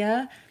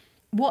media,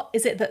 what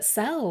is it that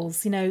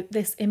sells?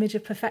 This image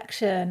of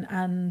perfection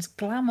and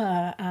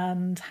glamour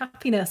and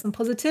happiness and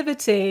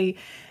positivity.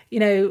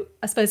 I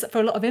suppose for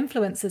a lot of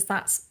influencers,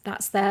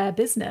 that's their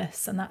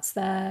business, and that's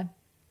their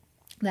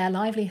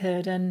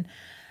livelihood.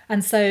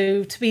 And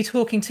so to be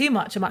talking too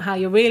much about how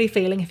you're really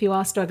feeling if you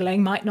are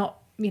struggling might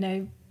not,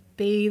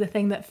 be the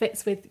thing that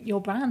fits with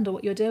your brand or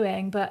what you're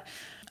doing. But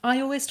I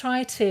always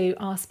try to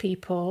ask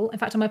people, in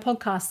fact, on my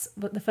podcast,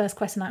 the first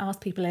question I ask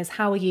people is,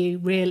 how are you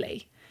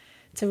really?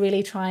 To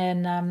really try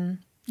and,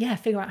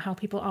 figure out how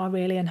people are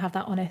really and have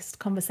that honest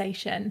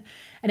conversation.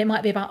 And it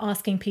might be about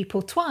asking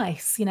people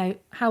twice,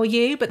 how are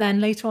you? But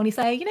then later on you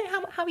say,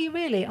 how are you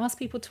really? Ask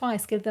people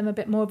twice, give them a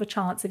bit more of a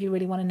chance if you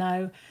really want to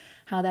know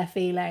how they're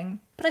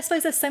feeling. But I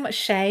suppose there's so much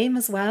shame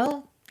as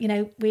well.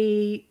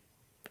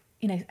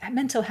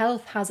 Mental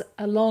health has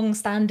a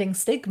long-standing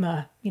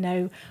stigma.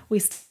 We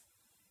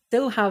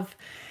still have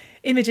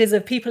images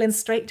of people in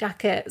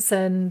straitjackets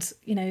and,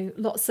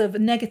 lots of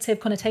negative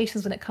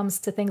connotations when it comes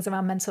to things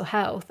around mental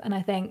health. And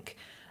I think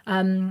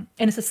in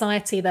a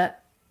society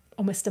that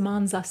almost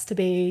demands us to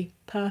be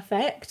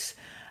perfect,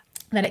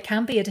 then it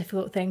can be a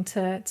difficult thing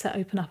to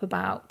open up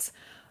about.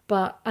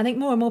 But I think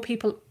more and more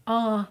people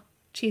are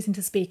choosing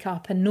to speak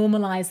up and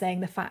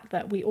normalising the fact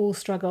that we all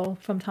struggle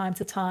from time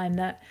to time,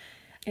 that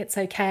it's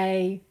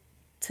okay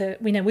to,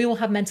 we all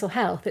have mental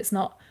health. It's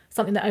not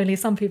something that only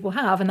some people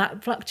have, and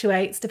that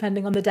fluctuates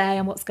depending on the day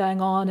and what's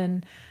going on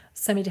and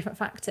so many different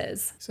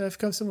factors. So if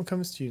someone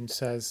comes to you and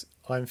says,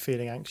 I'm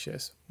feeling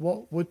anxious,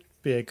 what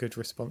be a good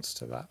response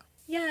to that?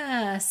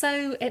 Yeah,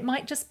 so it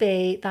might just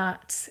be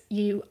that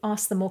you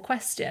ask them more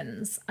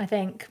questions. I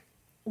think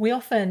we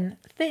often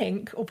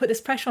think or put this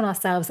pressure on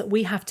ourselves that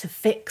we have to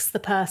fix the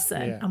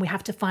person and we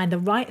have to find the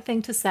right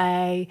thing to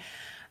say.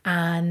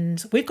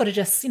 And we've got to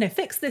just,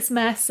 fix this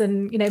mess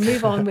and,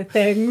 move on with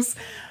things.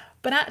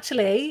 But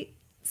actually,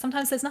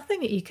 sometimes there's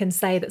nothing that you can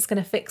say that's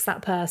going to fix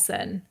that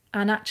person.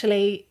 And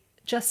actually,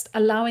 just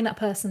allowing that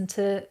person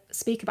to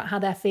speak about how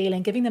they're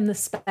feeling, giving them the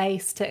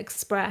space to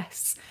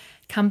express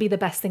can be the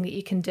best thing that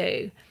you can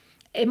do.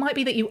 It might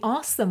be that you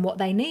ask them what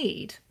they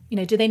need.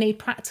 Do they need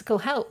practical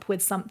help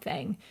with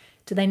something?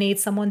 Do they need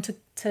someone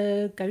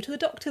to go to the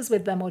doctors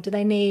with them? Or do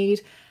they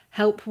need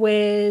help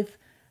with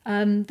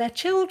their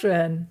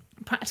children?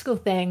 Practical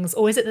things?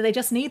 Or is it that they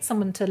just need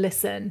someone to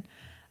listen?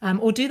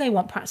 Or do they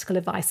want practical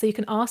advice? So you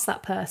can ask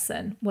that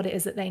person what it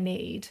is that they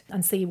need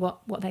and see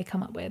what they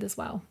come up with as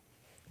well.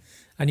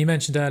 And you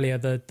mentioned earlier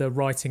the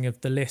writing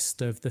of the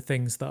list of the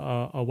things that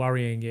are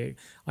worrying you.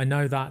 I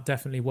know that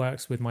definitely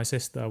works with my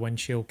sister when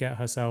she'll get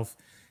herself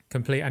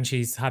complete, and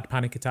she's had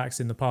panic attacks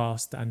in the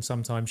past, and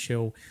sometimes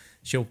she'll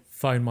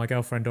phone my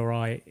girlfriend or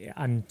I,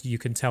 and you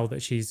can tell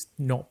that she's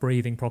not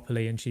breathing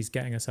properly and she's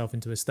getting herself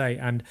into a state.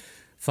 And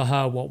for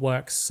her, what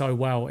works so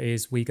well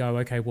is we go,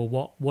 okay,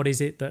 well, what is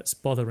it that's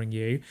bothering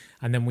you?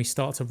 And then we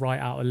start to write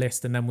out a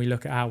list, and then we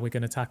look at how we're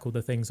going to tackle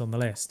the things on the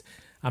list.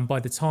 And by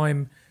the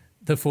time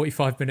the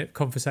 45-minute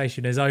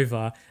conversation is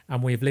over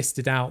and we've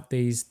listed out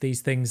these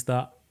things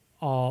that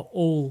are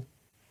all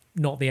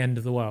not the end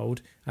of the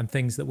world and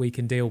things that we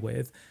can deal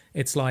with,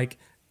 it's like,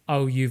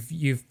 oh,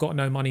 you've got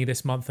no money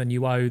this month and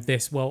you owe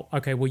this. Well,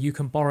 okay, well, you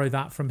can borrow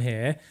that from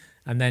here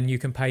and then you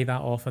can pay that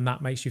off, and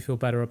that makes you feel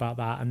better about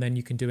that. And then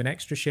you can do an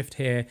extra shift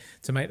here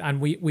to make, and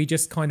we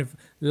just kind of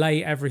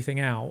lay everything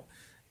out.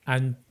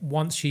 And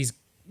once she's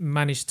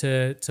managed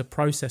to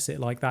process it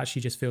like that,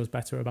 she just feels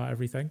better about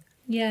everything.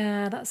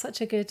 Yeah, that's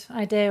such a good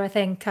idea. I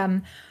think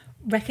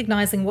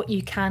recognizing what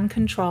you can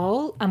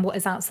control and what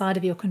is outside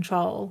of your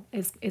control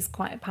is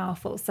quite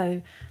powerful.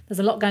 So there's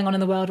a lot going on in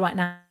the world right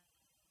now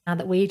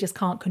that we just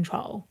can't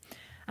control.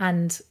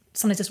 And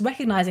sometimes just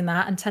recognizing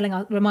that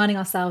and reminding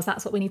ourselves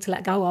that's what we need to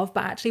let go of.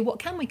 But actually, what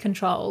can we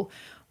control?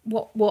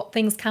 What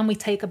things can we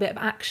take a bit of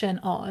action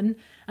on?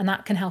 And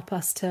that can help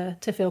us to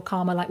feel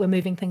calmer, like we're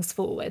moving things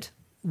forward.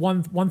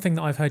 One thing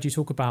that I've heard you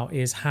talk about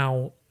is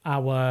how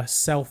our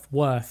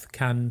self-worth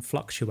can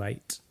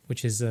fluctuate,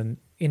 which is an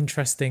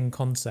interesting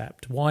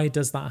concept. Why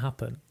does that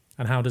happen?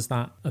 And how does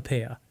that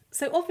appear?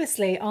 So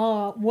obviously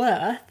our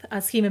worth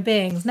as human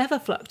beings never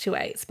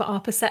fluctuates, but our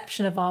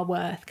perception of our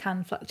worth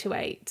can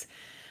fluctuate.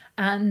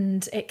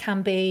 And it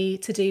can be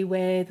to do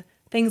with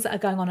things that are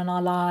going on in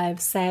our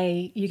lives.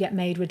 Say you get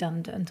made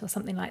redundant or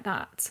something like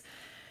that.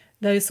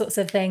 Those sorts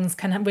of things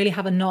can really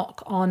have a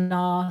knock on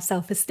our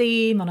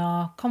self-esteem, on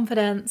our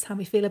confidence, how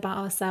we feel about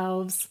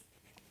ourselves.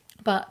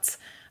 But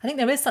I think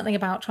there is something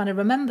about trying to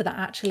remember that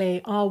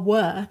actually our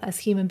worth as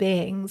human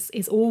beings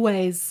is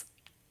always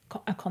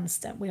a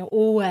constant. We are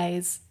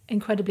always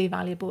incredibly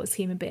valuable as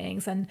human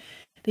beings. And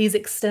these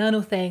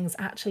external things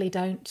actually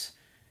don't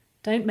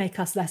make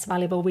us less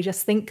valuable. We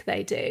just think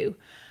they do.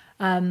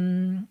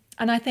 And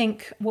I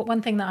think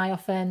one thing that I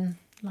often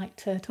like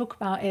to talk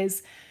about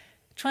is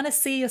trying to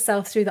see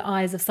yourself through the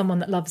eyes of someone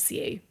that loves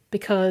you.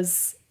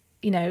 Because,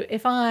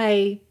 if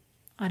I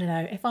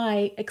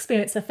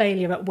experience a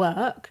failure at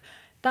work,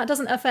 that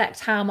doesn't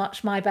affect how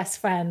much my best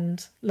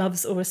friend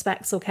loves or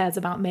respects or cares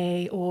about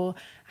me or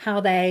how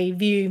they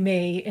view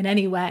me in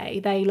any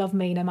way. They love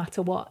me no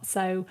matter what.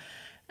 So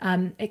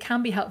it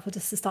can be helpful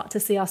just to start to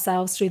see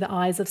ourselves through the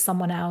eyes of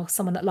someone else,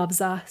 someone that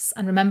loves us,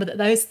 and remember that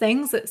those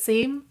things that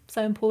seem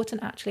so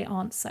important actually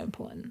aren't so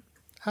important.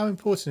 How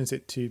important is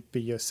it to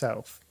be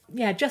yourself?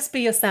 Yeah, just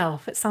be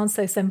yourself. It sounds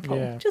so simple.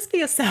 Yeah. Just be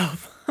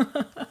yourself.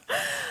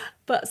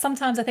 But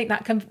sometimes I think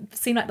that can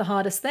seem like the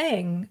hardest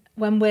thing.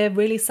 When we're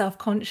really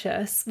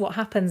self-conscious, what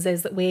happens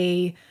is that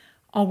we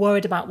are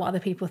worried about what other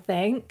people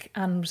think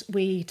and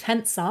we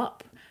tense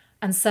up.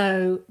 And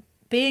so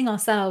being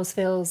ourselves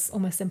feels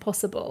almost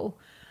impossible.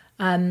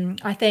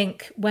 I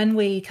think when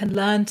we can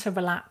learn to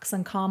relax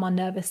and calm our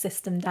nervous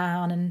system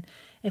down, and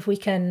if we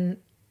can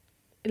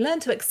learn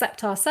to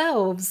accept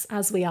ourselves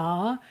as we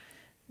are,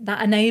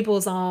 that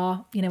enables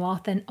our,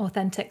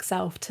 authentic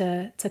self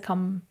to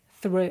come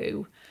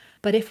through.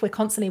 But if we're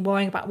constantly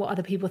worrying about what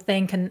other people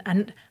think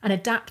and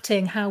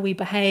adapting how we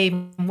behave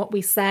and what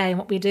we say and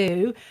what we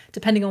do,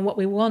 depending on what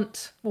we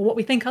want or what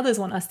we think others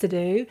want us to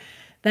do,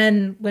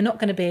 then we're not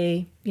going to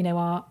be,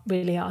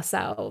 really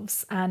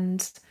ourselves.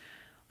 And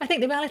I think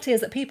the reality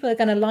is that people are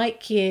going to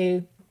like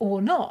you or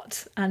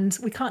not. And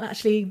we can't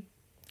actually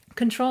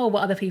control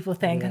what other people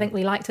think. Yeah. I think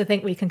we like to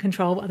think we can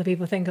control what other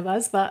people think of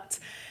us. But,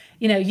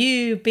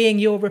 you being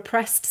your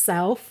repressed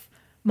self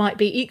might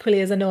be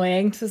equally as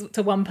annoying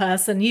to one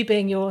person. You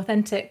being your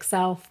authentic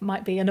self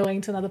might be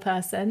annoying to another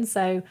person.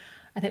 So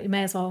I think we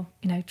may as well,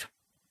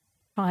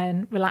 try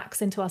and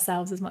relax into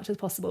ourselves as much as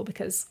possible,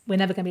 because we're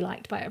never going to be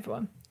liked by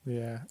everyone.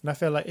 Yeah. And I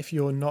feel like if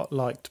you're not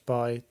liked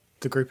by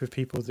the group of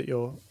people that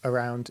you're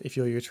around. If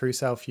you're your true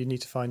self, you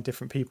need to find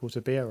different people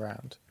to be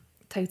around.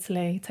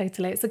 Totally.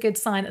 It's a good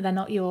sign that they're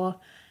not your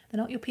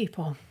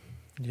people.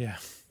 Yeah.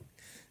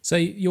 So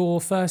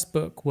your first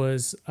book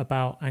was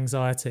about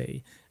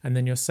anxiety, and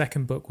then your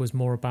second book was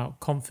more about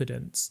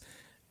confidence.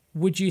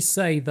 Would you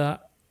say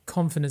that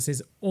confidence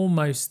is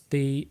almost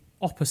the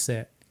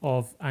opposite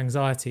of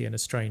anxiety in a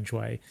strange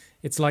way?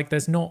 It's like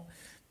there's not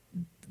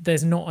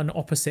an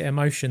opposite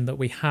emotion that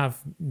we have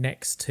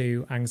next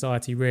to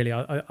anxiety, really,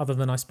 other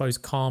than, I suppose,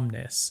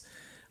 calmness.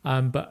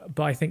 But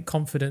I think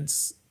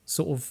confidence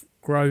sort of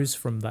grows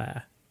from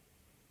there.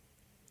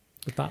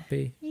 Would that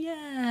be?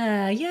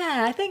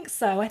 Yeah, I think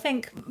so. I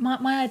think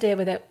my idea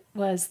with it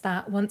was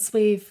that once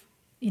we've,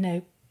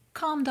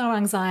 calmed our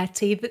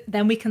anxiety,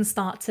 then we can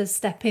start to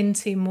step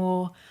into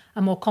more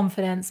and more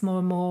confidence, more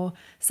and more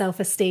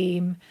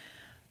self-esteem.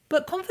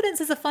 But confidence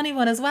is a funny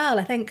one as well.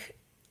 I think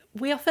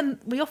we often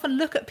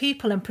look at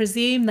people and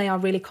presume they are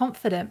really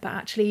confident, but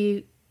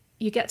actually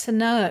you get to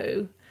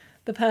know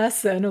the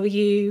person, or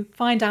you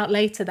find out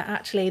later that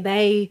actually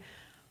they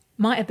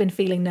might have been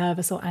feeling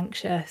nervous or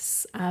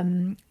anxious.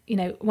 One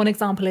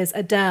example is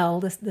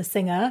Adele, the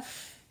singer,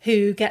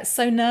 who gets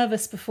so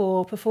nervous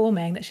before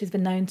performing that she's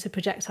been known to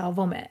projectile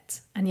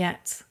vomit. And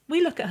yet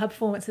we look at her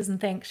performances and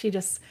think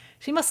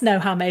she must know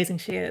how amazing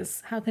she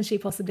is. How can she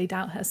possibly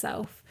doubt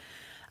herself?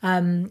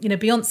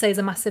 Beyonce is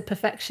a massive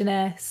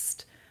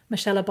perfectionist.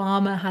 Michelle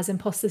Obama has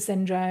imposter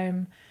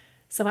syndrome.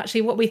 So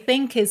actually what we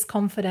think is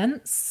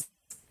confidence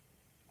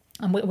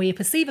and what we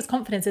perceive as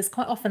confidence is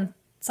quite often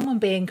someone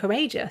being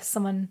courageous,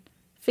 someone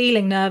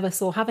feeling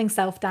nervous or having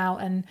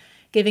self-doubt and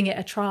giving it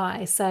a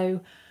try.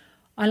 So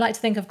I like to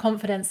think of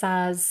confidence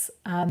as,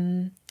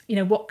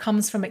 what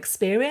comes from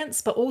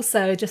experience, but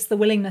also just the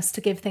willingness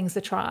to give things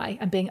a try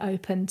and being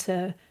open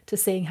to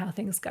seeing how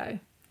things go.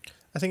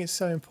 I think it's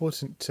so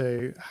important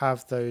to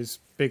have those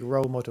big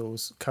role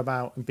models come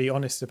out and be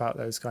honest about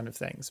those kind of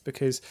things,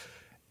 because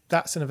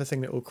that's another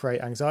thing that will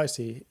create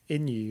anxiety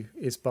in you,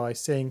 is by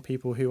seeing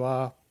people who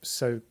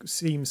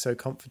seem so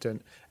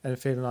confident and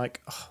feeling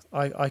like,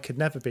 I could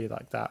never be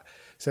like that.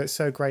 So it's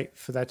so great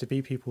for there to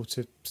be people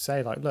to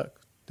say, like, look,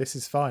 this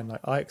is fine.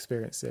 Like, I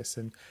experienced this.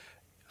 And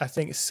I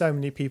think so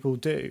many people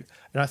do.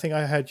 And I think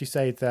I heard you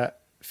say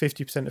that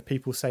 50% of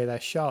people say they're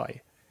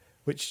shy,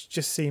 which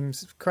just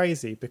seems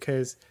crazy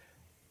because,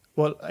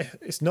 well,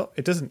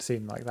 it doesn't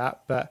seem like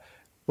that. But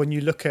when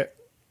you look at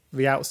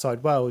the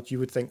outside world, you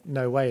would think,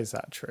 no way is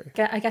that true.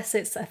 I guess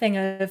it's a thing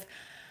of,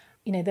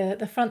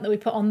 the front that we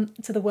put on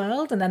to the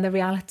world, and then the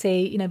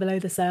reality, below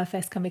the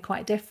surface can be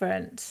quite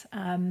different.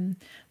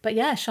 But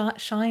yeah,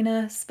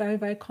 shyness, very,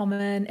 very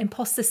common.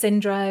 Imposter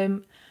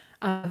syndrome,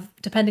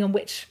 depending on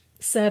which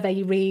survey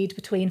you read,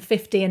 between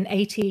 50 and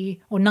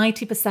 80 or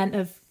 90%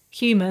 of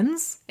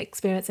humans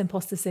experience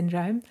imposter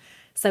syndrome.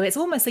 So it's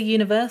almost a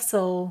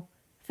universal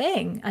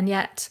thing. And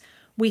yet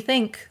we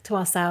think to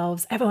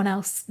ourselves, everyone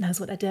else knows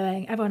what they're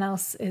doing. Everyone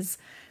else has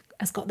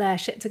got their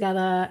shit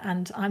together,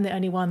 and I'm the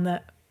only one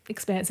that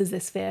experiences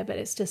this fear, but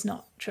it's just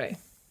not true.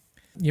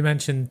 You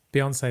mentioned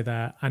Beyonce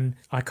there, and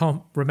I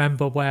can't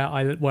remember where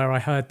I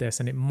heard this,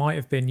 and it might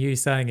have been you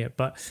saying it,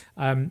 but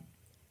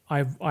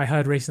I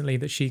heard recently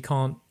that she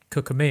can't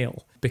cook a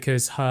meal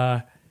because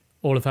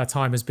all of her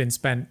time has been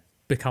spent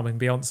becoming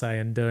Beyonce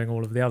and doing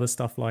all of the other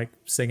stuff like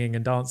singing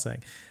and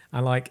dancing.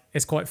 And like,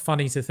 it's quite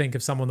funny to think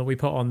of someone that we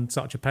put on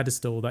such a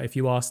pedestal that if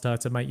you asked her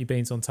to make you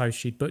beans on toast,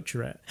 she'd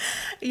butcher it.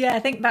 Yeah, I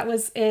think that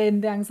was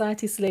in The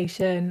Anxiety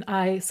Solution.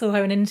 I saw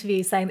her in an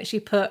interview saying that she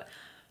put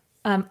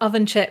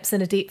oven chips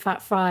in a deep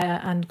fat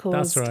fryer and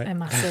caused a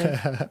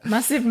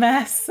massive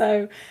mess.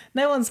 So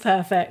no one's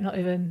perfect, not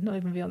even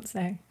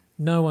Beyonce.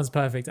 No one's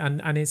perfect.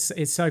 And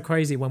it's so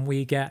crazy when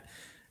we get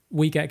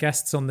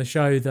guests on the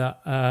show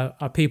that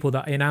are people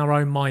that in our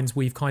own minds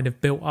we've kind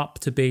of built up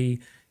to be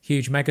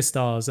huge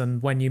megastars,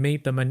 and when you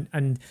meet them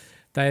and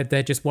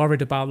they're just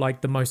worried about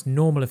like the most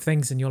normal of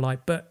things, and you're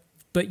like, but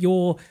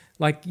you're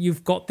like,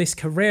 you've got this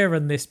career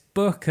and this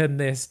book and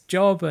this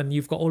job and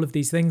you've got all of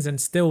these things, and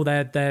still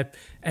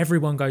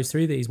everyone goes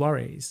through these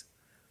worries.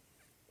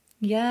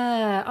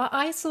 Yeah,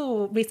 I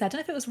saw recently, I don't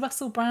know if it was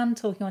Russell Brand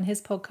talking on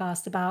his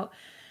podcast about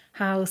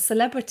how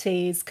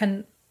celebrities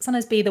can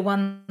sometimes be the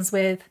ones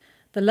with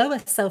the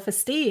lowest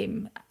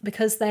self-esteem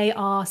because they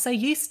are so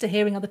used to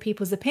hearing other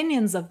people's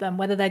opinions of them,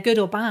 whether they're good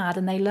or bad,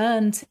 and they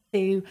learn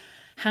to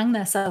hang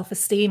their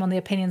self-esteem on the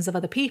opinions of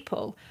other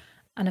people.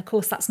 And of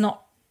course, that's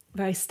not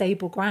very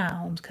stable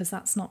ground because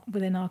that's not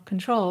within our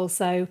control.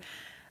 So it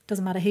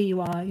doesn't matter who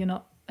you are, you're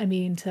not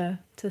immune to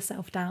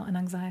self-doubt and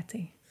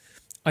anxiety.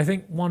 I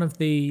think one of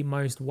the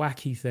most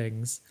wacky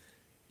things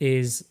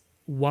is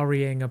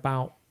worrying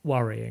about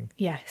worrying.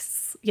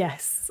 Yes.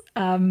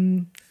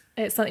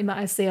 It's something that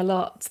I see a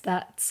lot,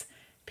 that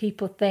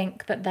people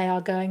think that they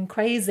are going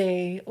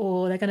crazy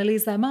or they're going to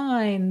lose their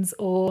minds,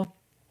 or,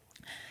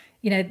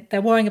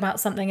 they're worrying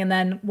about something and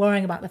then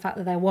worrying about the fact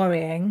that they're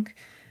worrying.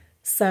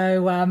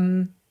 So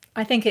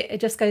I think it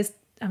just goes,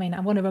 I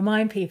want to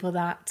remind people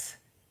that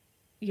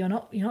you're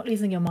not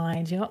losing your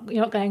mind. You're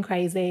not going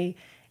crazy.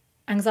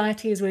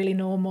 Anxiety is really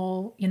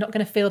normal. You're not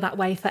going to feel that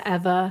way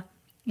forever.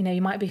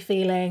 You might be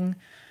feeling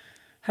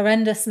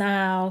horrendous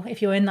now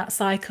if you're in that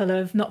cycle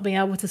of not being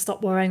able to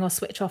stop worrying or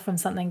switch off from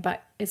something,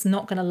 but it's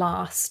not going to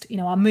last.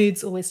 Our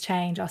moods always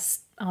change,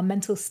 our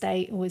mental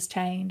state always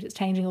change. It's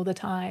changing all the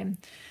time.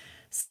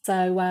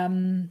 So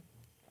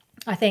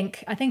I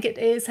think it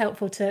is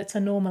helpful to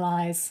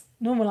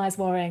normalize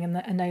worrying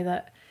and know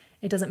that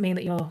it doesn't mean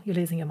that you're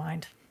losing your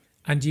mind.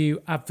 And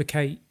you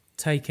advocate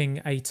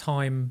taking a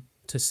time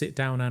to sit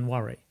down and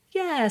worry?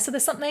 Yeah, so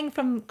there's something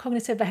from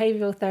cognitive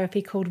behavioral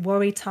therapy called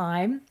worry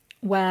time,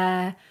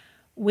 where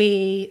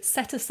we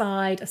set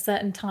aside a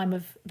certain time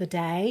of the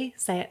day,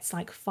 say it's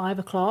like 5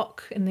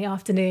 o'clock in the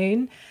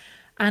afternoon,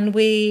 and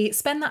we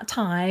spend that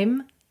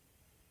time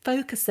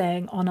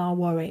focusing on our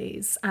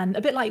worries. And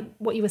a bit like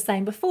what you were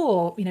saying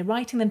before,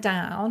 writing them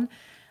down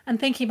and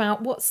thinking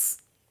about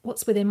what's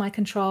within my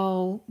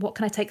control, what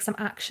can I take some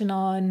action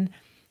on,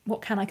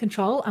 what can I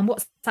control, and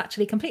what's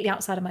actually completely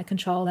outside of my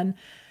control, and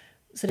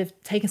sort of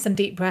taking some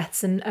deep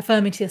breaths and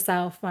affirming to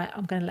yourself, right,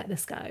 I'm going to let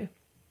this go.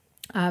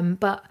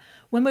 But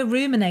when we're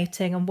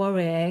ruminating and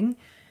worrying,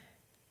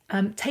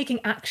 taking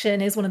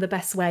action is one of the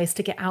best ways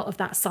to get out of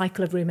that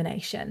cycle of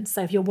rumination.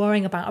 So if you're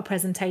worrying about a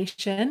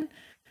presentation,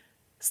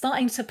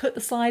 starting to put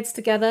the slides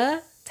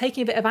together,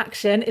 taking a bit of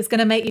action is going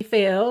to make you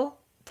feel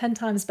 10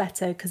 times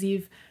better because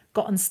you've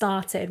gotten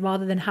started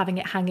rather than having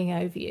it hanging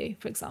over you,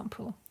 for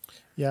example.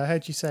 Yeah, I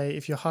heard you say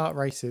if your heart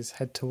races,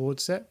 head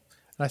towards it.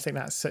 And I think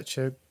that's such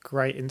a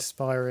great,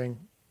 inspiring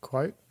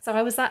quote. So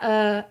I was at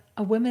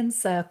a women's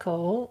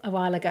circle a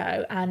while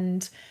ago,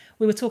 and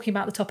we were talking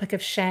about the topic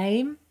of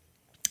shame.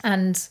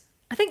 And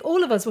I think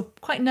all of us were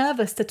quite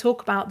nervous to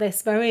talk about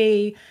this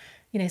very,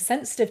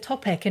 sensitive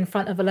topic in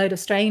front of a load of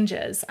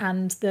strangers.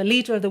 And the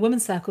leader of the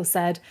women's circle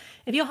said,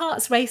 if your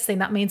heart's racing,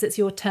 that means it's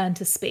your turn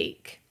to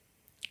speak.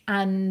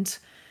 And,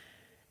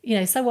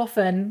 so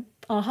often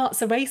our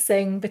hearts are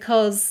racing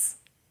because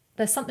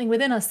there's something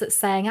within us that's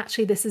saying,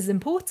 actually, this is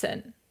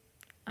important.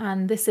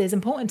 And this is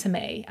important to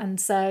me. And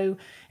so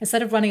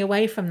instead of running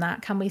away from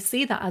that, can we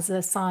see that as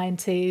a sign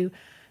to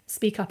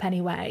speak up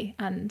anyway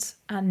and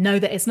know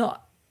that it's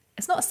not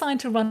a sign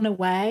to run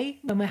away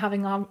when we're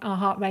having our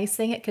heart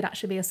racing. It could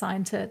actually be a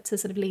sign to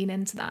sort of lean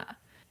into that.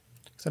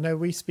 So I know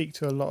we speak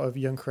to a lot of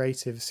young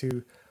creatives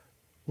who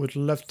would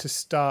love to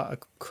start a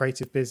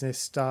creative business,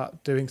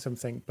 start doing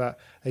something, but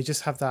they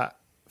just have that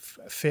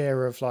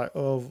fear of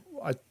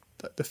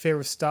the fear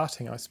of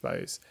starting, I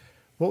suppose.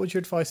 What would your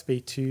advice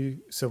be to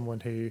someone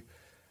who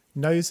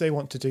knows they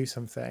want to do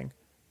something,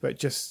 but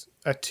just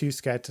are too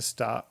scared to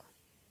start?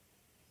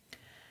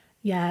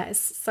 Yeah, it's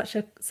such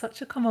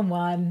a common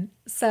one.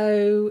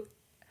 So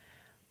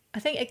I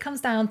think it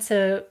comes down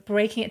to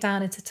breaking it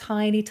down into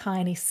tiny,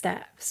 tiny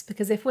steps.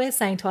 Because if we're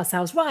saying to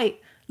ourselves,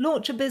 right,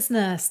 launch a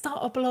business, start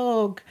a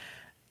blog,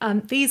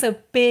 these are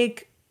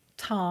big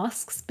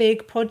tasks,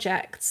 big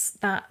projects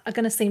that are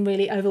going to seem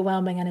really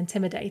overwhelming and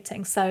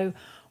intimidating. So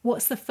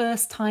what's the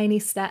first tiny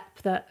step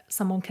that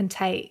someone can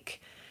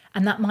take?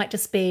 And that might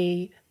just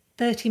be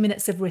 30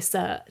 minutes of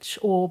research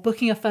or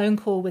booking a phone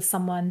call with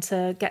someone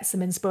to get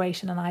some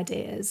inspiration and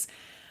ideas.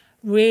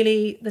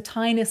 Really the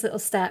tiniest little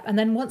step. And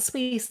then once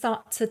we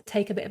start to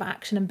take a bit of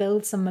action and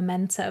build some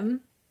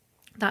momentum,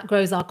 that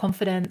grows our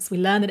confidence. We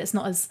learn that it's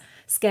not as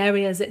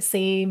scary as it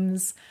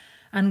seems.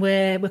 And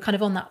we're kind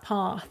of on that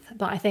path.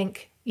 But I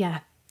think,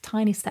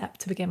 tiny step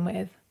to begin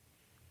with.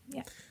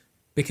 Yeah.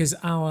 Because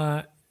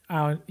our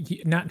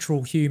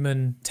natural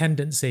human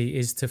tendency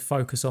is to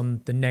focus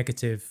on the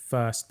negative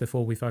first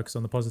before we focus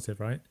on the positive,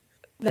 right?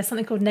 There's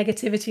something called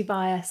negativity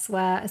bias,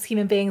 where as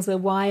human beings we're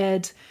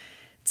wired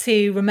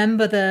to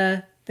remember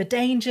the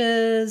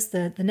dangers,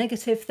 the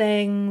negative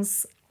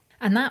things,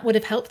 and that would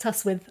have helped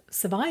us with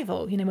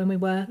survival, when we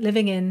were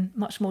living in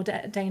much more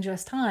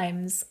dangerous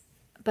times.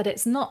 But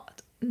it's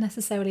not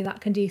necessarily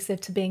that conducive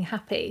to being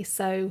happy.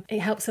 So it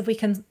helps if we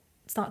can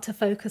start to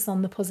focus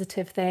on the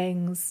positive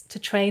things, to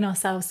train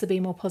ourselves to be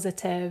more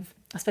positive.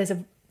 I suppose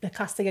the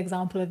classic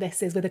example of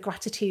this is with a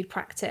gratitude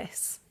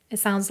practice. It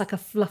sounds like a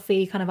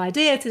fluffy kind of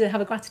idea to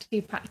have a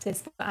gratitude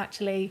practice, but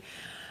actually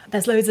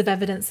there's loads of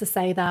evidence to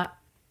say that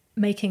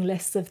making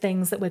lists of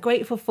things that we're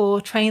grateful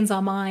for trains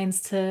our minds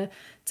to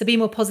be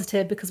more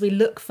positive because we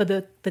look for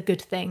the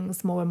good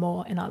things more and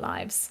more in our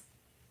lives.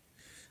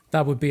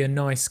 That would be a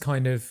nice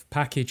kind of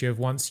package of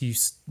once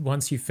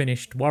you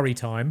finished worry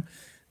time,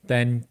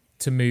 then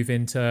to move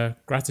into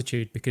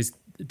gratitude, because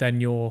then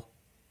you're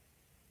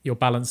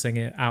balancing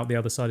it out the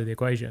other side of the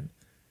equation.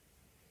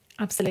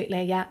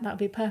 Absolutely, yeah, that would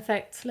be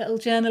perfect little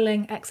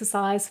journaling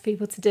exercise for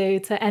people to do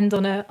to end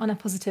on a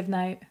positive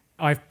note.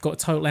 I've got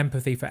total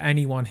empathy for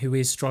anyone who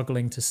is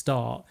struggling to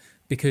start,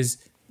 because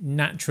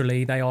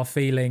naturally they are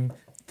feeling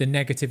the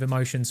negative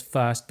emotions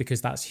first, because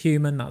that's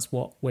human, that's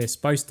what we're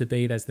supposed to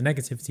be. There's the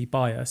negativity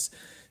bias.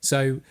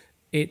 So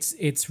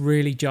it's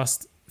really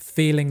just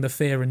feeling the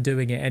fear and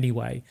doing it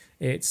anyway.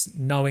 It's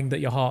knowing that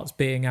your heart's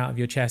beating out of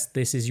your chest.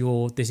 This is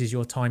your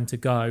time to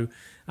go.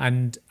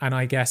 And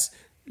I guess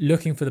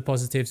looking for the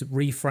positives,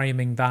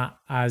 reframing that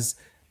as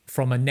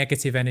from a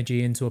negative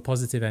energy into a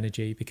positive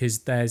energy,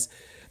 because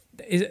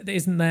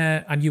isn't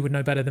there, and you would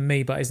know better than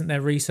me, but isn't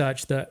there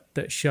research that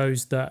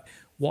shows that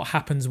what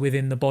happens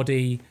within the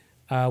body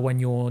when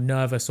you're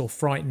nervous or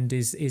frightened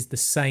is the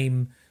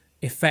same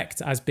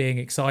effect as being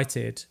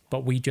excited,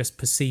 but we just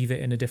perceive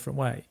it in a different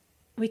way?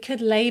 We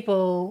could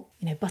label,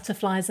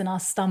 butterflies in our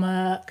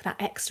stomach, that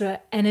extra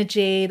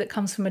energy that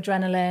comes from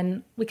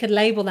adrenaline. We could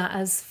label that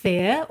as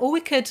fear, or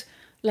we could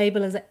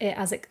label it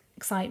as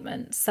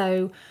excitement.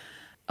 So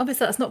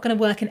obviously that's not going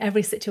to work in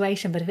every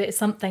situation, but if it's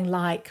something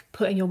like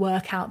putting your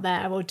work out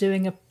there or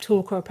doing a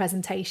talk or a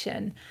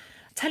presentation,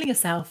 telling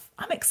yourself,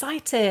 I'm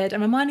excited,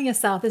 and reminding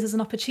yourself this is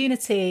an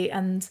opportunity,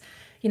 and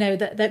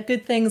that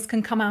good things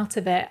can come out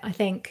of it, I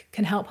think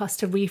can help us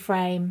to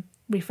reframe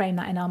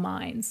that in our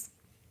minds.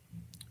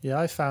 Yeah,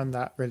 I found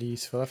that really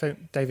useful. I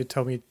think David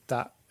told me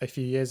that a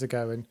few years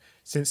ago, and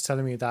since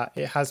telling me that,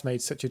 it has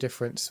made such a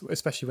difference,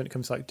 especially when it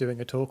comes to like doing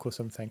a talk or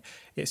something.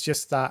 It's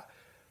just that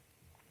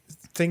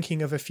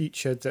thinking of a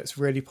future that's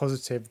really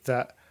positive,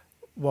 that,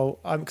 well,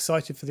 I'm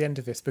excited for the end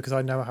of this because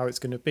I know how it's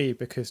going to be.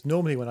 Because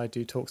normally when I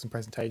do talks and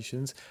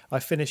presentations, I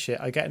finish it,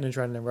 I get an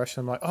adrenaline rush,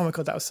 and I'm like, oh my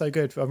God, that was so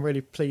good. I'm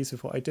really pleased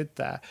with what I did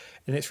there.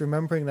 And it's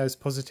remembering those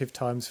positive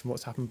times from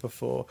what's happened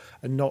before,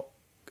 and not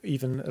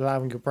even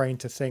allowing your brain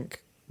to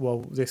think,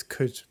 well, this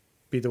could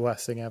be the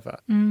worst thing ever.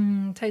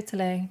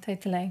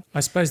 Totally. I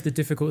suppose the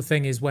difficult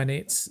thing is when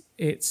it's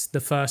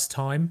the first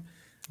time,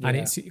 and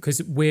it's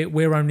because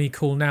we're only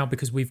cool now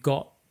because we've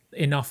got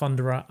enough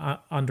under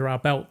our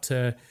belt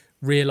to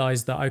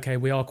realize that, okay,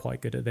 we are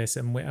quite good at this,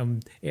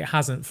 and it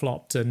hasn't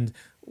flopped, and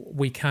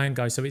we can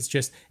go. So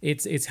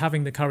it's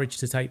having the courage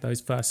to take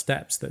those first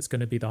steps that's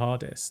going to be the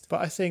hardest.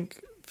 But I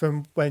think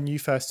from when you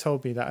first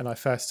told me that and I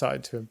first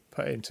started to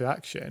put it into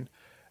action,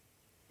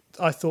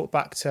 I thought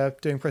back to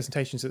doing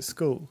presentations at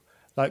school.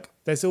 Like,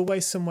 there's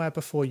always somewhere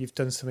before you've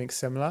done something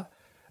similar.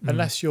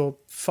 Unless you're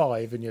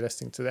 5 and you're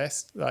listening to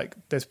this, like,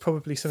 there's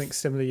probably something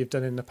similar you've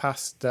done in the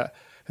past that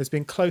has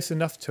been close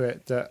enough to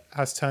it that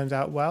has turned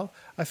out well.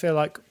 I feel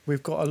like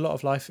we've got a lot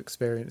of life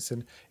experience,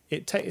 and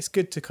it's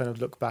good to kind of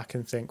look back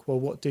and think, well,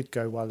 what did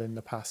go well in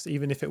the past,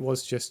 even if it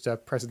was just a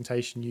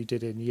presentation you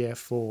did in year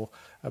 4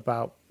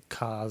 about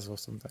cars or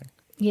something.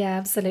 Yeah,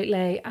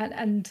 absolutely.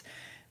 And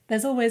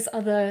there's always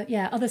other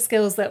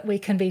skills that we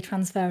can be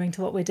transferring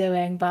to what we're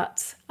doing.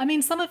 But I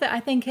mean, some of it I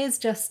think is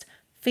just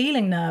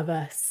feeling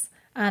nervous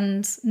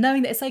and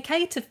knowing that it's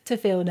okay to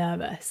feel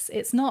nervous.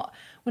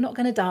 We're not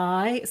going to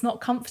die. It's not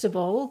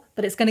comfortable,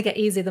 but it's going to get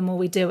easier the more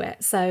we do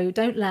it. So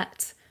don't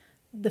let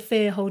the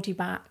fear hold you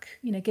back.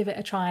 Give it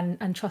a try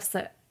and trust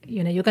that,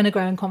 you're going to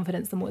grow in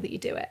confidence the more that you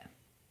do it.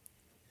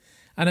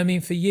 And I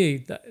mean, for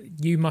you,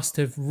 you must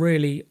have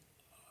really,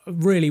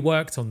 really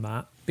worked on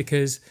that,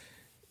 because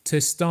to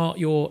start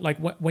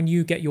when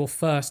you get your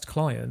first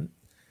client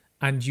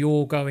and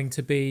you're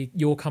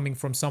coming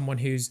from someone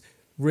who's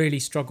really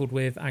struggled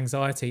with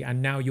anxiety,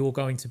 and now you're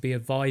going to be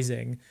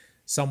advising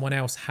someone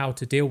else how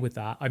to deal with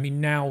that. I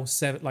mean, now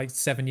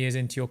 7 years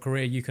into your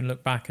career, you can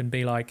look back and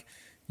be like,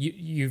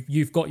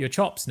 you've got your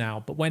chops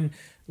now. But when,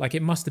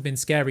 it must have been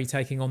scary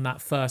taking on that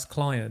first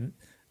client,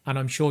 and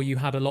I'm sure you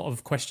had a lot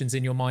of questions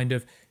in your mind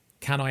of,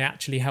 can I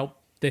actually help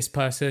this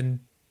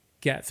person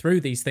get through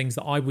these things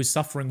that I was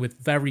suffering with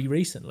very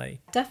recently?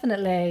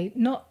 Definitely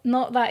not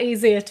that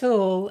easy at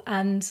all,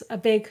 and a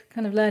big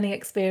kind of learning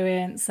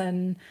experience,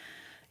 and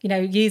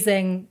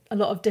using a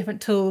lot of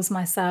different tools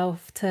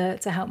myself to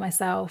help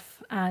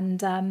myself.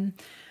 And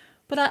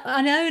but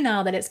I know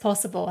now that it's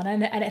possible,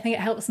 and I think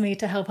it helps me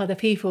to help other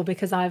people,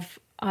 because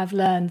I've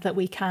learned that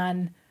we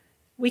can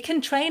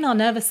train our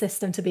nervous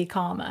system to be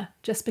calmer.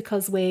 Just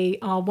because we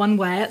are one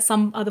way at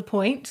some other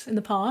point in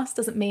the past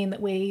doesn't mean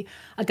that we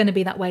are going to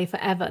be that way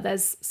forever.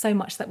 There's so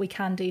much that we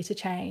can do to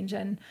change.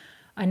 And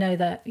I know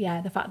that,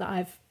 the fact that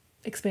I've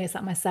experienced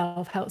that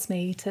myself helps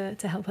me to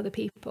help other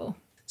people.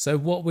 So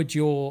what would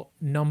your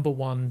number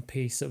one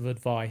piece of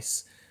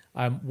advice,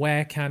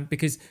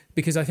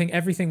 because I think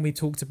everything we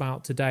talked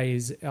about today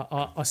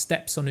are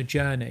steps on a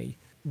journey.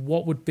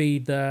 What would be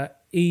the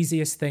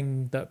easiest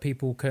thing that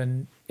people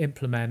can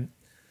implement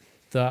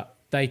that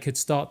they could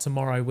start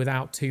tomorrow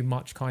without too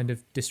much kind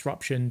of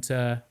disruption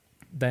to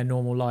their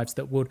normal lives,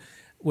 that would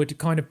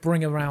kind of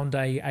bring around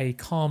a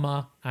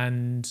calmer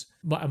and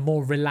a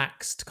more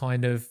relaxed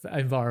kind of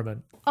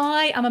environment?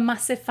 I am a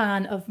massive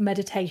fan of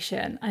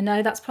meditation. I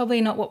know that's probably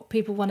not what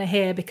people want to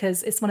hear,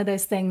 because it's one of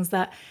those things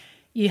that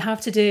you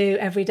have to do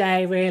every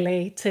day,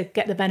 really, to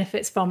get the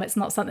benefits from. It's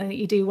not something that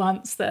you do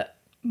once that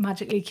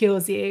magically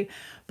cures you.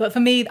 But for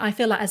me, I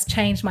feel like it has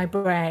changed my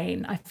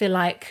brain. I feel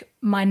like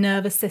my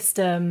nervous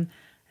system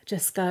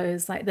just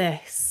goes like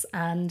this,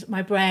 and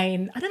my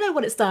brain, I don't know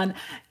what it's done.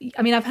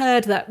 I mean, I've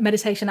heard that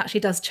meditation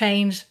actually does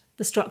change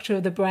the structure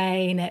of the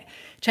brain. It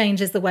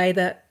changes the way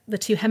that the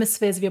two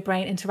hemispheres of your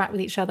brain interact with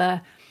each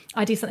other.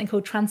 I do something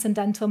called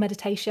transcendental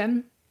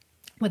meditation,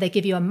 where they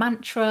give you a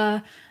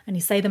mantra and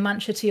you say the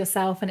mantra to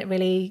yourself, and it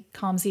really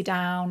calms you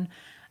down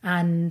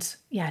and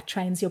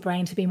trains your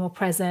brain to be more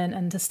present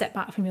and to step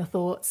back from your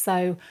thoughts.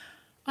 So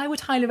I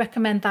would highly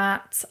recommend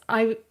that.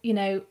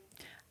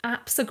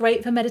 apps are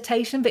great for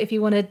meditation, but if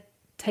you want to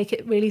take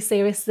it really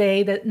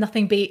seriously, that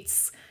nothing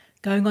beats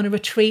going on a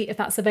retreat if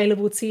that's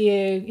available to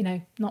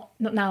you, not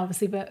now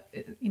obviously, but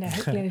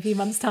hopefully in a few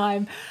months'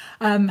 time,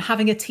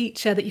 having a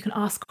teacher that you can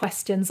ask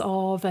questions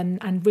of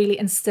and really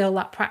instill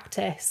that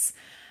practice.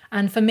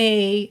 And for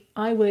me,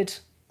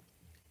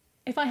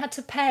 if I had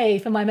to pay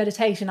for my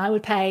meditation, I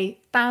would pay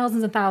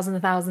thousands and thousands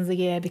and thousands a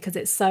year, because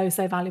it's so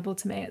valuable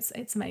to me.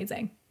 It's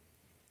amazing.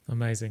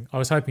 Amazing. I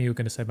was hoping you were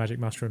going to say magic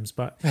mushrooms,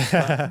 but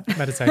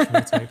meditation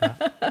will take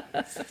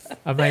that.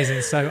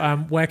 Amazing. So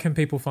where can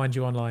people find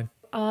you online?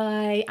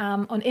 I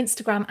am on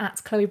Instagram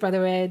at Chloe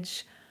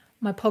Brotheridge.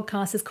 My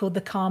podcast is called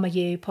the Calmer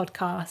You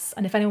podcast.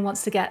 And if anyone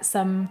wants to get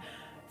some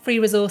free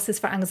resources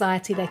for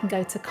anxiety, they can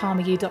go to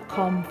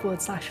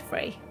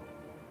calmeryou.com/free.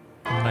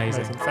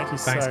 Amazing. Thank you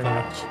so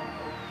much.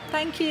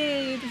 Thank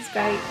you. This is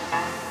great.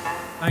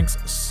 Thanks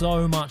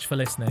so much for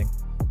listening.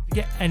 If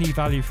you get any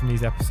value from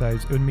these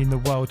episodes, it would mean the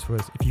world to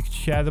us if you could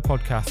share the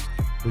podcast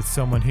with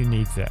someone who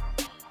needs it.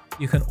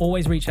 You can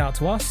always reach out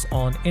to us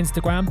on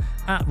Instagram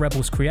at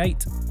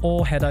 @RebelsCreate,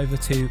 or head over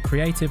to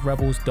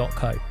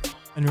creativerebels.co.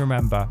 And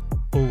remember,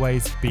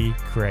 always be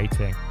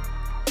creating.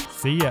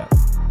 See ya.